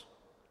is.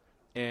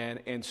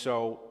 And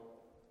so,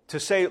 to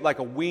say like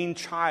a weaned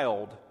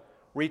child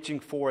reaching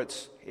for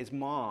its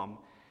mom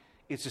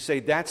is to say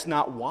that's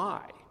not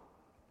why.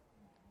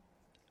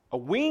 A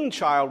weaned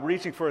child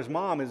reaching for his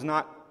mom is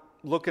not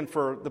looking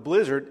for the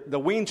blizzard. The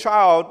weaned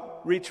child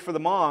reaching for the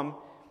mom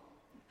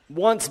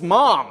wants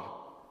mom.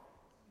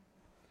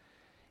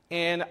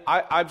 And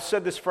I've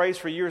said this phrase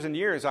for years and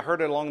years. I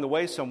heard it along the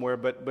way somewhere,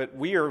 but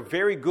we are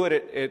very good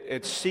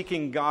at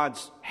seeking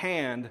God's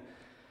hand,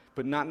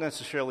 but not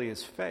necessarily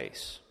his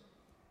face.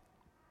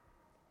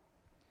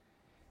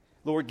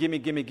 Lord, gimme,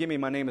 gimme, gimme,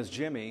 my name is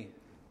Jimmy,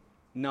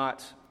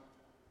 not,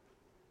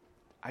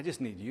 I just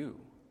need you.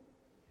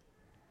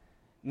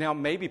 Now,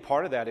 maybe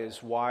part of that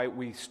is why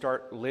we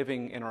start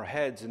living in our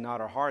heads and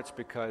not our hearts,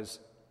 because,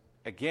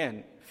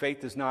 again,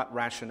 faith is not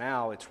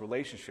rationale, it's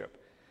relationship.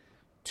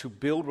 To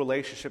build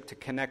relationship, to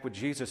connect with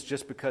Jesus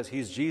just because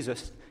he's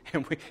Jesus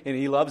and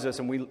he loves us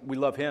and we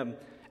love him,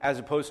 as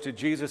opposed to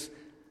Jesus,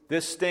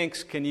 this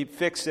stinks, can you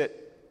fix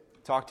it?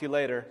 Talk to you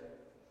later.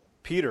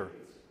 Peter,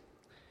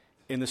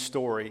 in the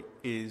story,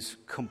 is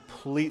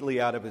completely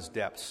out of his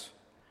depths,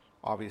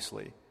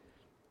 obviously.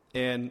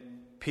 And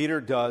Peter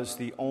does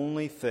the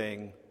only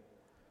thing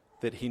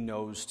that he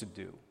knows to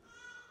do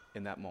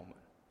in that moment.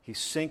 He's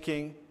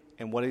sinking,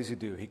 and what does he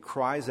do? He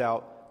cries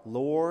out,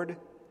 Lord,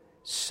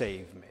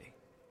 save me.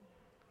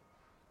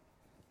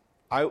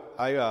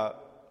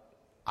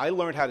 I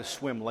learned how to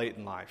swim late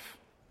in life,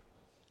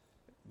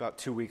 about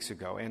 2 weeks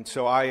ago. And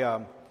so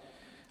I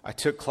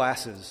took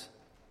classes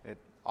at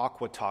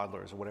Aqua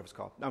Toddlers or whatever it's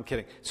called. No, I'm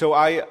kidding. So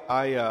I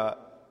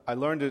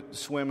learned to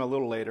swim a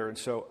little later, and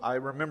so I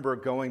remember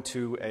going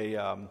to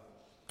a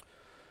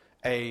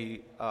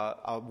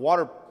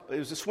water. It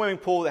was a swimming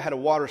pool that had a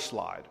water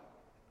slide,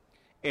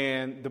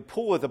 and the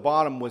pool at the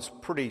bottom was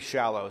pretty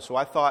shallow. So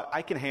I thought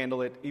I can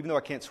handle it, even though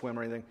I can't swim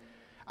or anything.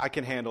 I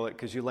can handle it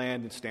because you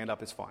land and stand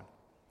up, it's fine.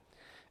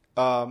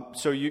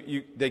 So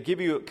they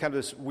give you kind of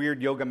this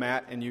weird yoga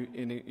mat, and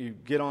you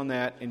get on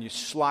that and you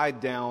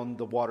slide down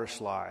the water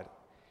slide.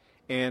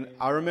 And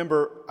I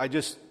remember at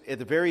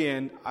the very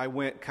end, I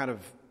went kind of,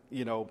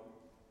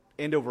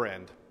 end over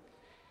end.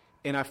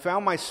 And I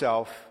found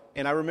myself,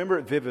 and I remember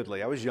it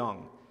vividly. I was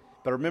young,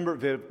 but I remember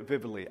it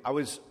vividly. I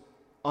was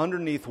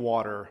underneath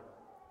water,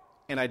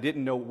 and I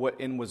didn't know what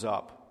end was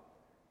up.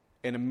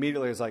 And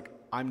immediately I was like,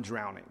 I'm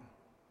drowning.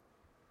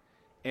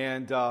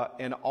 And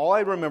all I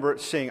remember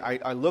seeing,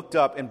 I looked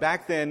up, and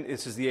back then,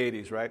 this is the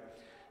 80s, right?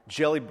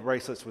 Jelly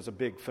bracelets was a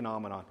big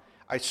phenomenon.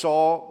 I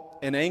saw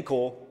an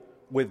ankle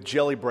with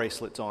jelly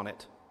bracelets on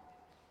it.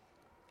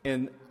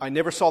 And I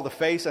never saw the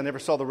face, I never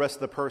saw the rest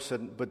of the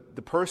person, but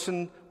the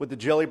person with the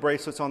jelly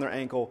bracelets on their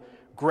ankle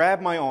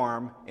grabbed my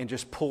arm and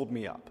just pulled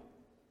me up.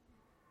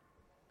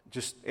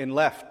 Just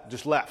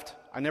left.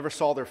 I never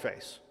saw their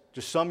face.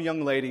 Just some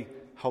young lady,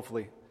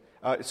 hopefully.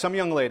 Some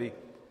young lady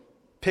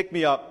picked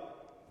me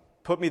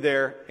up, put me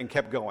there, and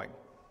kept going.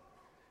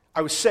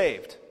 I was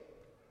saved.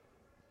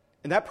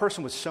 And that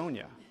person was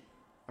Sonia.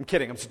 I'm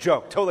kidding. It's a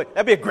joke. Totally.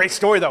 That'd be a great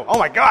story, though. Oh,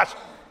 my gosh.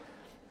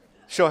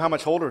 Show how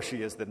much older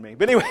she is than me.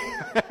 But anyway.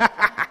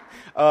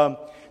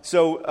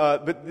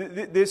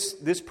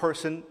 This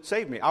person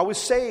saved me. I was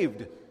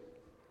saved.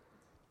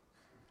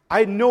 I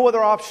had no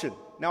other option.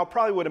 Now, I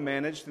probably would have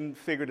managed and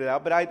figured it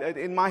out, but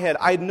in my head,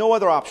 I had no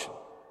other option.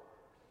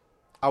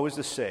 I was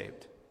the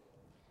saved.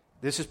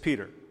 This is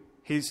Peter.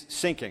 He's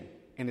sinking,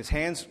 and his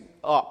hand's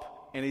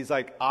up, and he's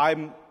like,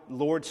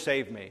 Lord,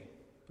 save me.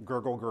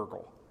 Gurgle,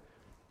 gurgle.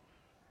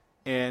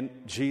 And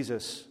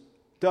Jesus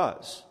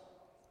does.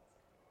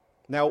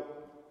 Now,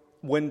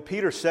 when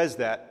Peter says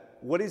that,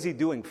 what is he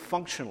doing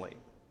functionally?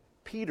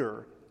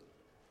 Peter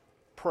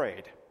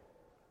prayed.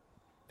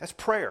 That's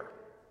prayer.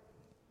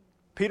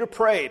 Peter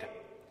prayed.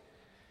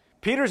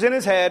 Peter's in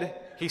his head.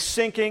 He's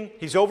sinking.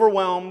 He's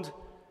overwhelmed.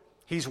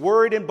 He's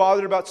worried and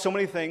bothered about so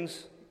many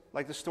things,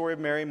 like the story of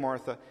Mary and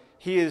Martha.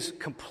 He is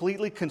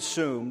completely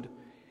consumed,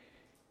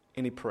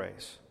 and he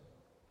prays.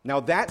 Now,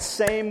 that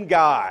same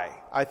guy,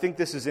 I think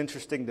this is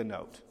interesting to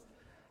note.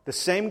 The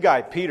same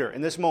guy, Peter,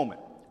 in this moment,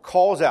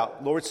 calls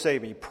out, Lord,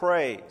 save me,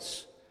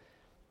 prays.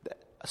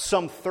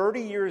 Some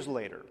 30 years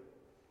later,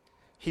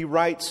 he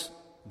writes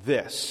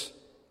this: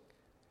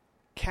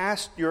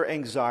 cast your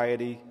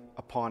anxiety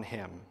upon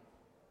him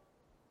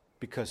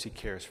because he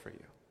cares for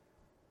you.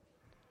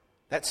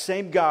 That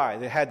same guy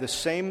that had the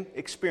same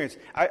experience.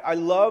 I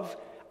love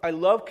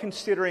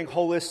considering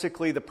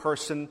holistically the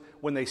person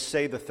when they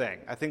say the thing.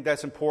 I think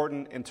that's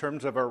important in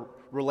terms of our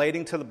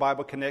relating to the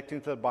Bible,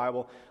 connecting to the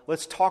Bible.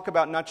 Let's talk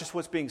about not just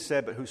what's being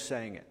said, but who's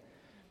saying it.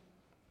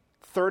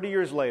 30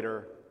 years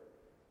later,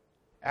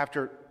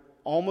 after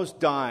almost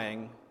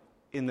dying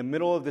in the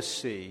middle of the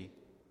sea,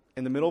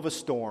 in the middle of a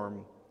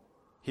storm,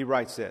 he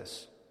writes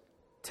this: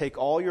 take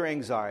all your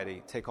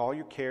anxiety, take all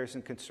your cares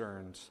and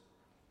concerns,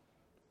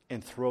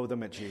 and throw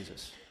them at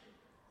Jesus.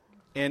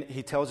 And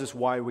he tells us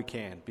why we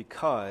can.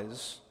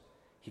 Because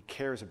he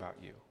cares about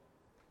you.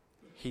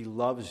 He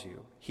loves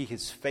you. He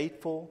is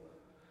faithful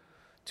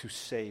to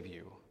save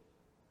you.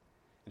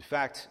 In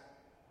fact,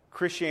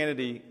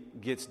 Christianity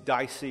gets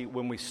dicey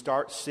when we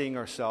start seeing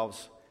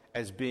ourselves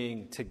as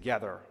being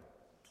together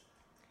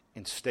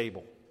and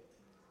stable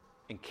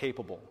and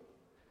capable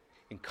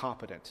and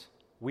competent.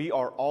 We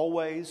are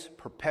always,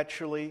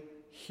 perpetually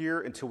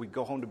here until we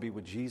go home to be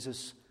with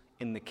Jesus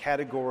in the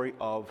category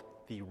of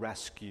the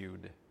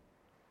rescued.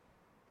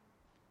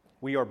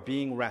 We are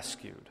being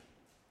rescued,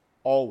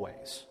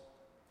 always.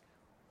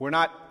 We're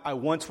not, I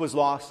once was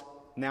lost,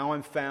 now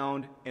I'm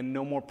found, and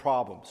no more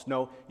problems.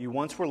 No, you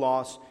once were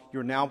lost,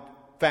 you're now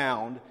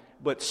found,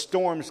 but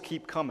storms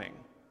keep coming.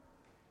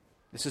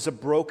 This is a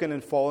broken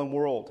and fallen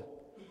world.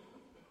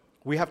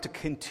 We have to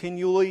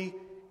continually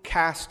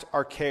cast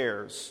our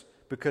cares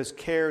because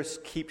cares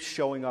keep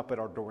showing up at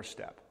our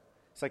doorstep.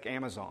 It's like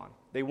Amazon.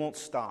 They won't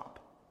stop.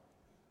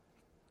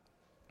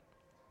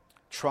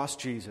 Trust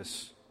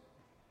Jesus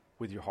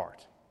with your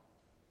heart,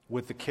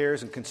 with the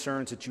cares and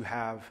concerns that you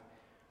have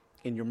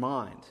in your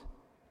mind.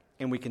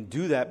 And we can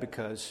do that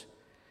because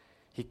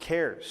he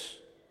cares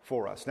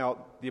for us.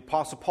 Now, the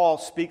Apostle Paul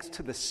speaks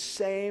to the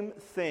same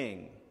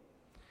thing,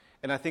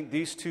 and I think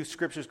these two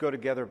scriptures go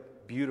together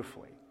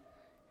beautifully.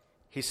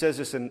 He says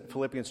this in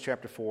Philippians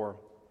chapter 4,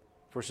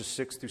 verses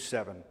 6 through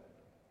 7.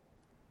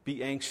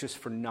 Be anxious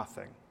for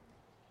nothing.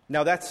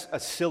 Now, that's a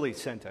silly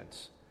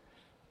sentence,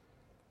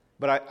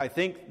 but I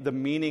think the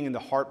meaning and the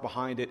heart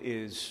behind it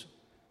is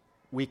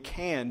we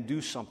can do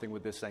something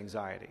with this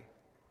anxiety.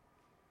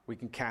 We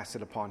can cast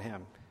it upon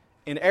him.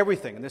 In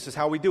everything, and this is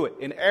how we do it,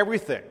 in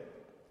everything,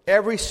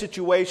 every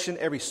situation,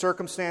 every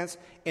circumstance,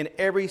 in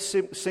every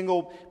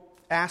single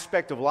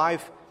aspect of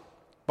life,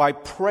 by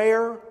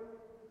prayer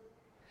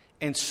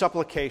and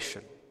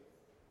supplication,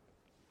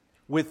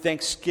 with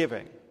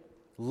thanksgiving,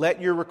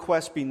 let your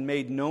requests be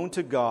made known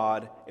to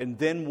God, and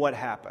then what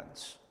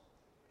happens?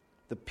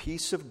 The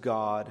peace of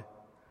God,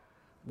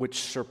 which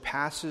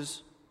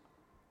surpasses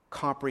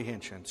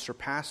comprehension,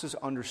 surpasses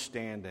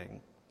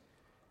understanding,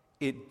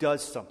 it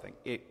does something.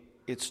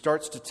 It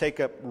starts to take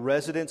up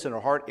residence in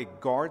our heart.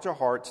 It guards our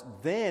hearts.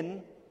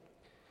 Then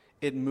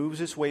it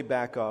moves its way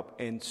back up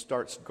and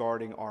starts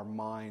guarding our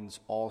minds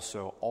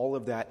also. All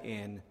of that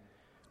in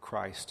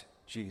Christ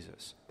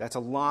Jesus. That's a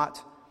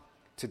lot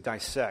to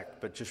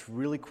dissect, but just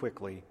really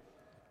quickly,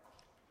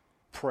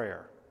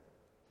 prayer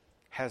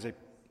has a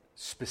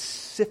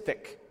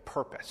specific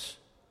purpose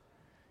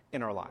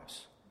in our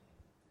lives.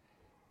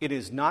 It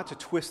is not to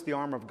twist the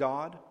arm of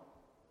God,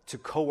 to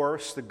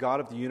coerce the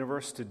God of the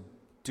universe to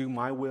do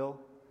my will.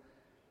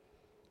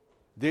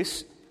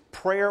 This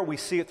prayer, we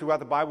see it throughout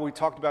the Bible. We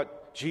talked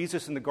about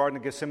Jesus in the Garden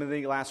of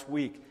Gethsemane last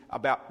week,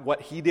 about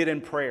what he did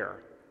in prayer.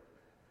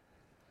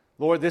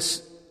 Lord,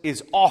 this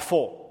is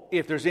awful.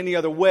 If there's any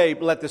other way,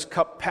 let this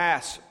cup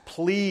pass,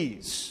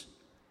 please.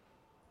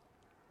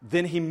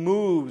 Then he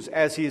moves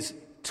as he's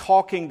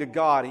talking to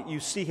God. You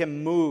see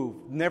him move.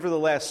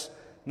 Nevertheless,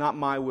 not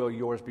my will,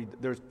 yours be.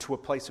 There's to a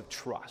place of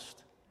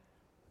trust.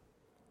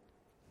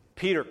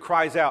 Peter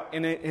cries out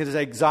in his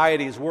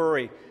anxiety, his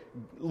worry,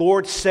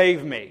 Lord,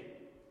 save me.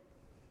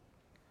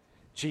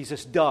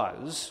 Jesus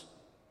does.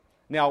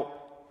 Now,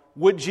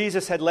 would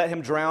Jesus have let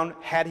him drown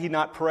had he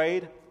not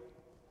prayed?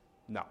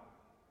 No.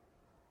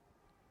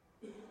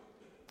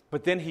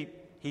 But then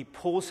he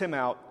pulls him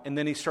out, and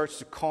then he starts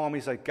to calm.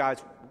 He's like,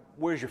 guys,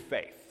 where's your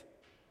faith?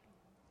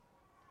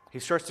 He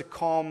starts to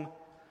calm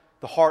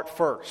the heart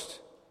first,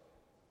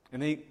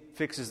 and then he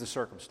fixes the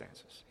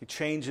circumstances. He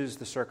changes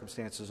the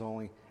circumstances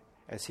only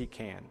as he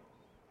can.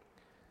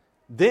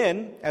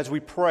 Then, as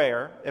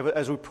prayer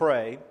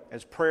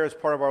is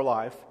part of our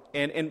life,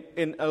 and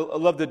I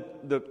love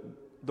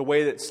the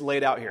way that's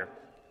laid out here.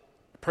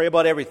 Pray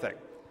about everything.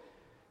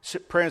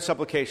 Prayer and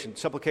supplication.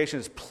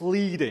 Supplication is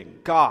pleading,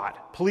 God,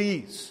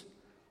 please.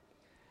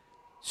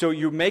 So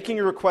you're making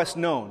your request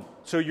known.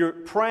 So you're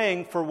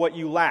praying for what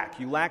you lack.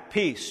 You lack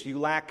peace. You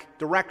lack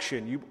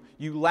direction.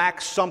 You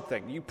lack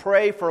something. You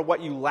pray for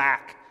what you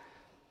lack.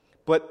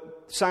 But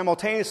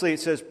simultaneously it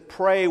says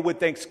pray with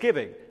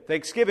thanksgiving.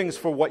 Thanksgiving is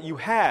for what you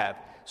have.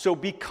 So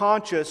be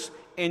conscious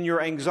in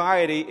your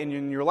anxiety and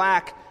in your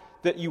lack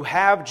that you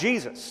have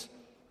Jesus.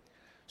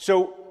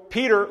 So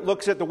Peter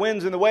looks at the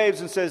winds and the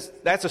waves and says,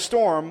 that's a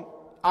storm.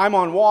 I'm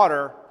on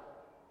water,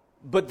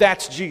 but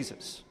that's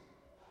Jesus.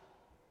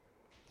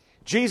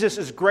 Jesus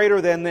is greater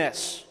than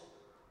this.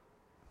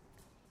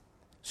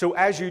 So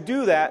as you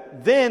do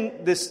that,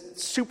 then this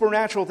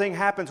supernatural thing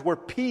happens where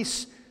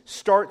peace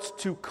starts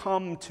to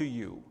come to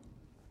you.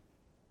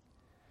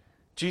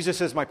 Jesus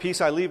says, my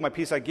peace I leave, my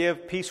peace I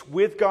give, peace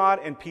with God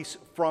and peace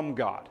from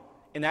God.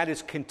 And that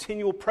is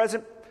continual,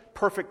 present,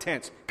 perfect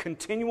tense.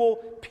 Continual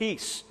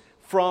peace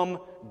from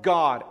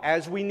God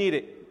as we need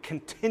it,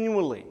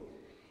 continually.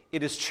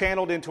 It is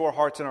channeled into our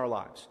hearts and our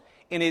lives.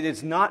 And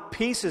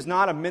peace is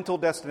not a mental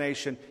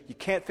destination. You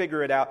can't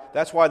figure it out.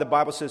 That's why the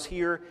Bible says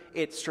here,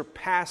 it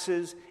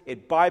bypasses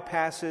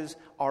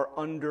our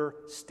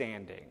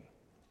understanding.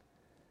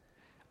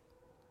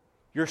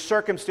 Your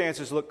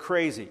circumstances look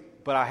crazy,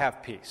 but I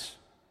have peace.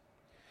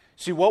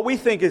 See, what we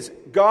think is,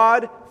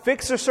 God,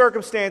 fix the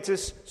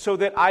circumstances so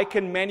that I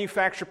can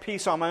manufacture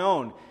peace on my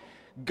own.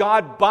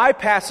 God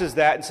bypasses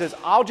that and says,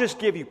 I'll just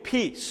give you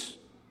peace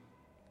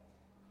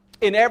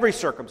in every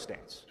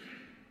circumstance.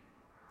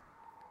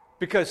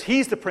 Because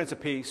He's the Prince of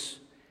Peace,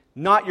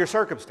 not your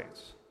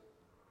circumstance.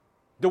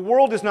 The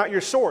world is not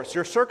your source.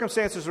 Your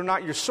circumstances are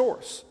not your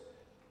source.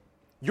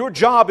 Your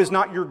job is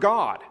not your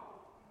God.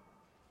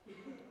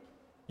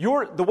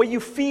 The way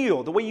you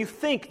feel, the way you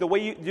think,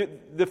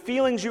 the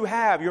feelings you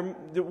have,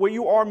 the way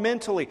you are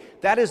mentally,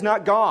 that is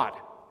not God.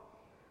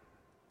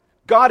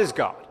 God is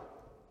God.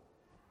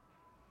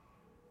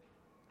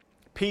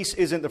 Peace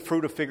isn't the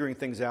fruit of figuring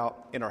things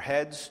out in our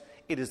heads.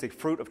 It is the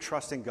fruit of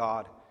trusting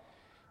God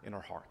in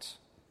our hearts.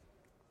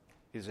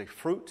 It is a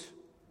fruit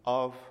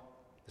of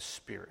the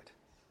Spirit.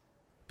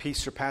 Peace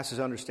surpasses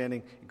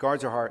understanding, it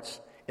guards our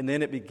hearts, and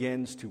then it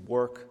begins to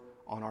work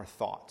on our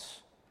thoughts.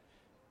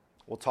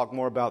 We'll talk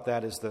more about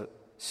that as the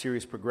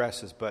series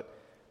progresses, but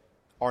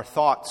our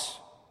thoughts,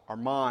 our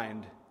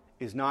mind,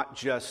 is not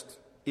just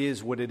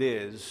is what it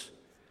is.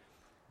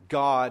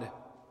 God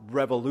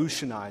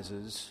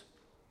revolutionizes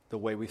the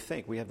way we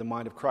think. We have the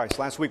mind of Christ.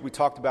 Last week we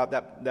talked about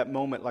that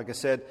moment, like I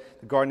said,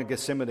 the Garden of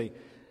Gethsemane.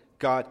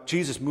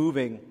 Jesus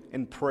moving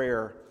in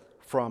prayer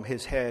from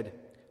His head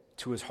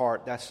to His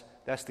heart.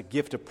 That's the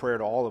gift of prayer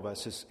to all of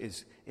us,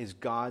 is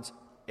God's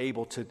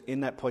able to,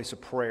 in that place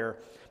of prayer,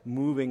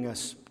 moving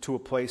us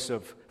to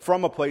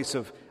from a place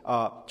of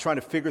trying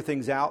to figure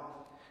things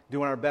out,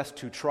 doing our best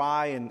to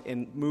try,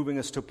 and moving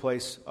us to a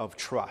place of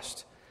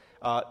trust.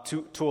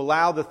 To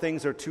allow the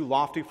things that are too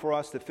lofty for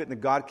us, that fit in the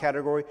God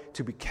category,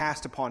 to be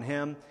cast upon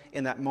Him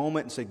in that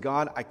moment and say,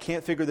 God, I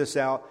can't figure this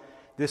out.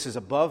 This is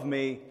above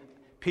me.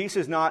 Peace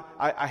is not,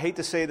 I hate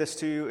to say this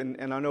to you,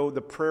 and I know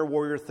the prayer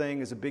warrior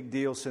thing is a big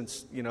deal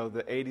since, the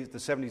 80s, the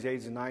 70s,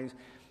 80s, and 90s.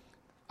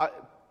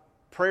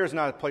 Prayer is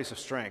not a place of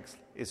strength.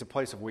 It's a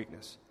place of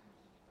weakness.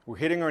 We're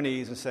hitting our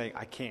knees and saying,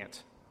 I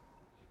can't.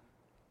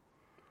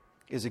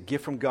 It is a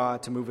gift from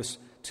God to move us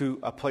to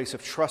a place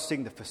of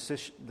trusting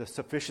the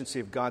sufficiency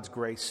of God's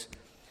grace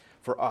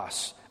for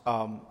us.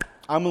 I'm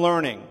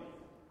learning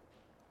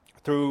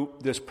through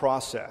this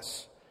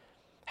process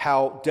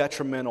how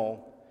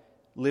detrimental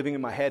living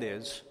in my head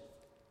is.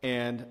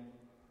 And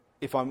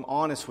if I'm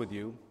honest with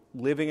you,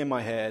 living in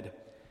my head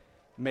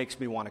makes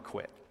me want to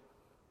quit.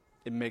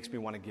 It makes me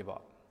want to give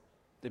up.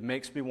 It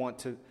makes me want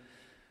to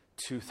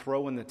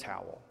throw in the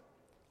towel.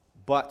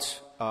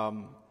 But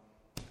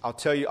I'll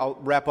tell you, I'll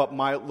wrap up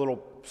my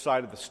little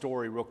side of the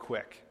story real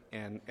quick,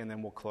 and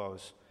then we'll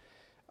close.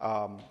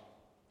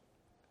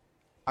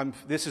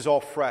 This is all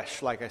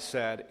fresh, like I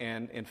said,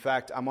 and in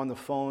fact, I'm on the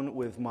phone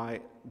with my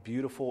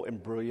beautiful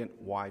and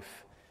brilliant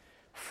wife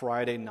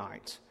Friday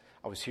night.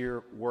 I was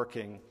here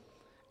working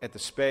at the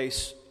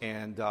space,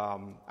 and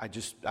I'm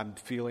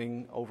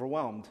feeling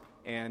overwhelmed,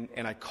 and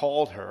I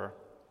called her,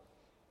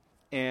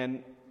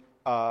 and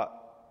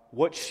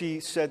what she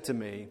said to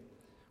me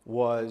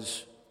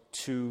was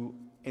to,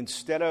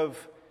 instead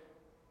of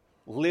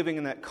living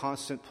in that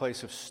constant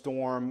place of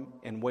storm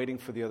and waiting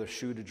for the other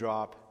shoe to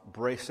drop,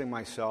 bracing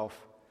myself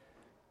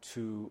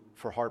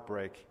for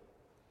heartbreak.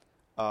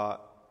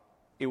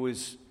 It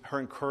was her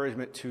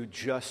encouragement to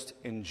just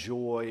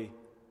enjoy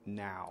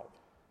now.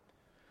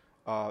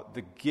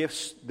 The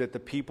gifts that the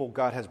people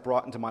God has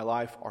brought into my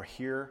life are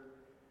here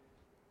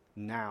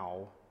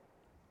now.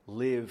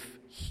 Live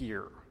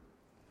here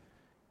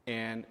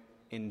and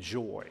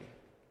enjoy.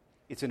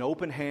 It's an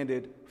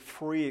open-handed,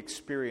 free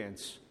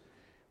experience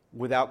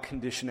without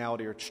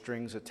conditionality or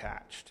strings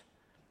attached.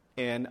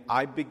 And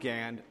I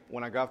began,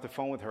 when I got off the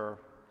phone with her,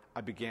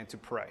 I began to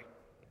pray.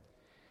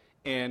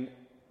 And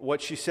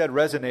what she said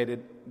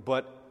resonated,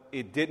 but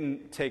it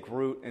didn't take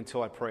root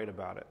until I prayed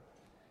about it.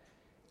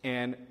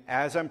 And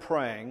as I'm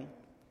praying,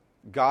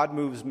 God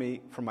moves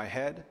me from my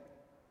head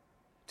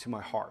to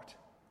my heart.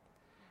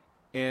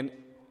 And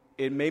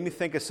it made me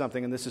think of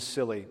something, and this is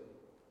silly.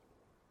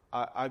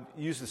 I've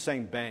used the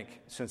same bank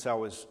since I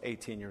was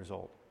 18 years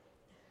old.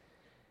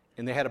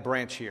 And they had a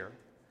branch here.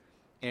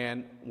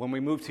 And when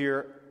we moved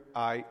here,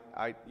 I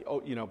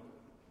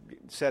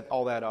set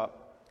all that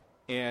up.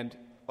 And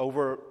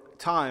over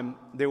time,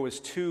 there was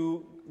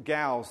 2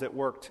 gals that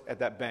worked at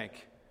that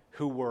bank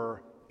who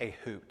were a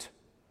hoot.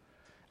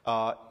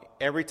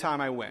 Every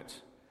time I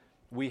went,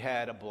 we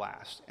had a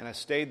blast. And I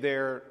stayed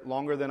there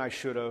longer than I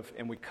should have,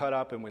 and we cut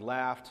up and we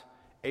laughed.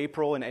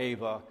 April and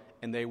Ava,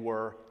 and they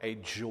were a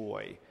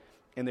joy.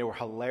 And they were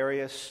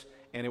hilarious,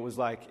 and it was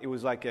like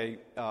an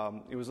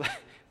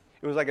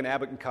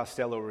Abbott and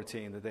Costello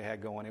routine that they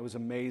had going. It was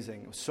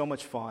amazing. It was so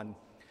much fun.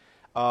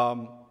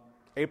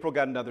 April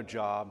got another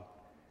job,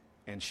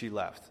 and she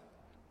left.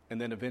 And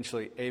then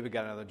eventually, Ava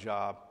got another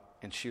job,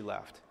 and she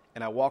left.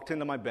 And I walked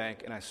into my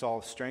bank, and I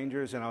saw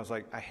strangers, and I was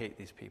like, I hate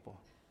these people.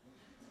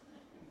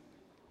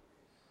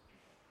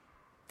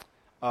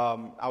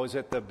 I was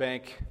at the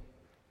bank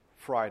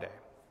Friday,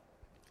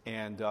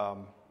 and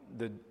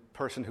the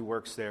person who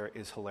works there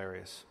is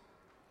hilarious.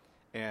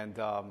 And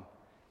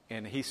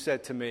he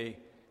said to me,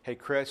 hey,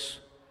 Chris,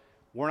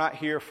 we're not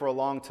here for a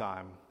long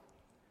time.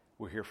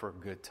 We're here for a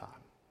good time.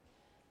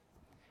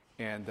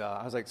 And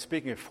I was like,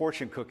 speaking of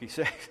fortune cookies,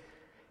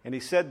 and he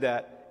said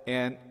that,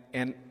 and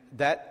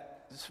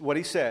that's what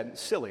he said,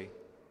 silly.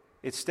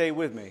 It stayed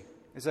with me.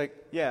 It's like,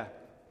 yeah,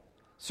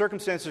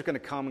 circumstances are going to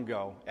come and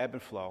go, ebb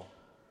and flow.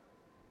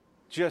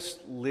 Just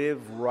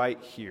live right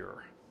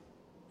here.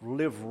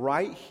 Live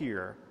right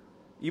here.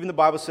 Even the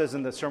Bible says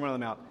in the Sermon on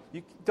the Mount,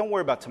 you don't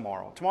worry about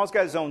tomorrow. Tomorrow's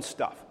got its own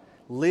stuff.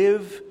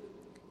 Live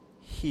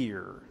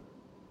here.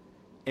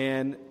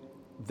 And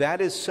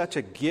that is such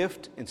a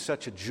gift and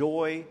such a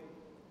joy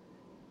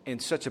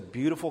and such a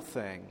beautiful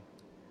thing.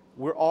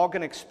 We're all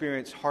going to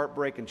experience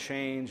heartbreak and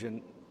change,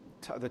 and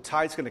the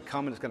tide's going to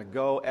come and it's going to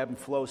go, ebb and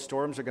flow,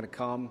 storms are going to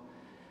come.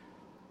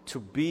 To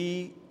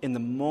be in the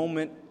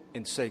moment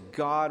and say,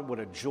 God, what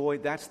a joy.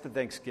 That's the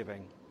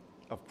thanksgiving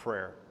of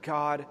prayer.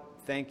 God,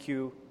 thank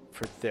you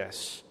for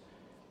this.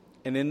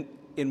 And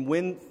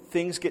when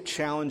things get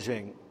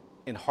challenging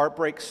and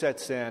heartbreak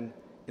sets in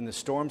and the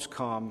storms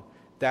come,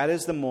 that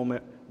is the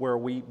moment where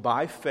we,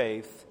 by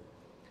faith,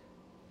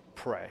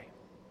 pray.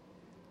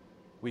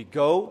 We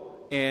go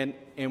and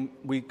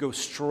we go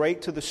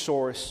straight to the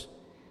source.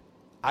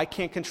 I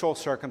can't control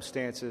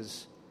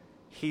circumstances.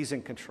 He's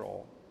in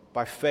control.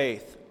 By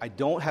faith, I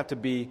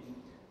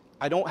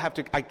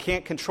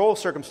can't control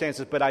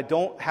circumstances, but I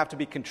don't have to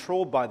be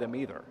controlled by them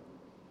either.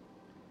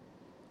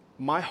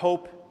 My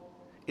hope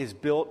is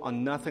built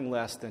on nothing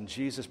less than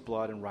Jesus'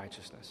 blood and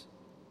righteousness.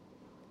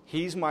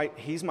 He's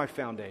my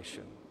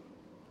foundation.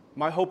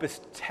 My hope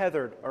is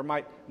tethered, or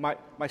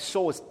my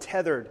soul is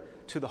tethered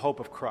to the hope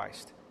of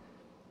Christ.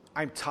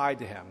 I'm tied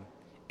to him.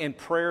 And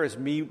prayer is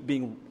me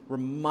being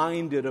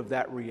reminded of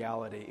that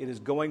reality. It is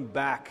going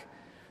back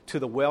to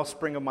the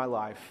wellspring of my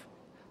life,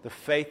 the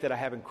faith that I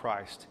have in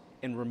Christ,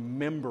 and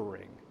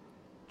remembering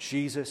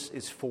Jesus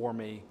is for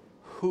me.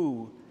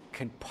 Who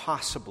can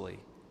possibly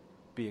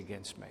be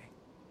against me?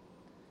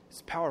 It's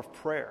the power of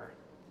prayer.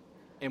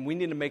 And we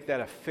need to make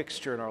that a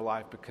fixture in our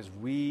life because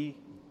we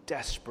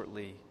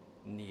desperately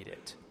need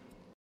it.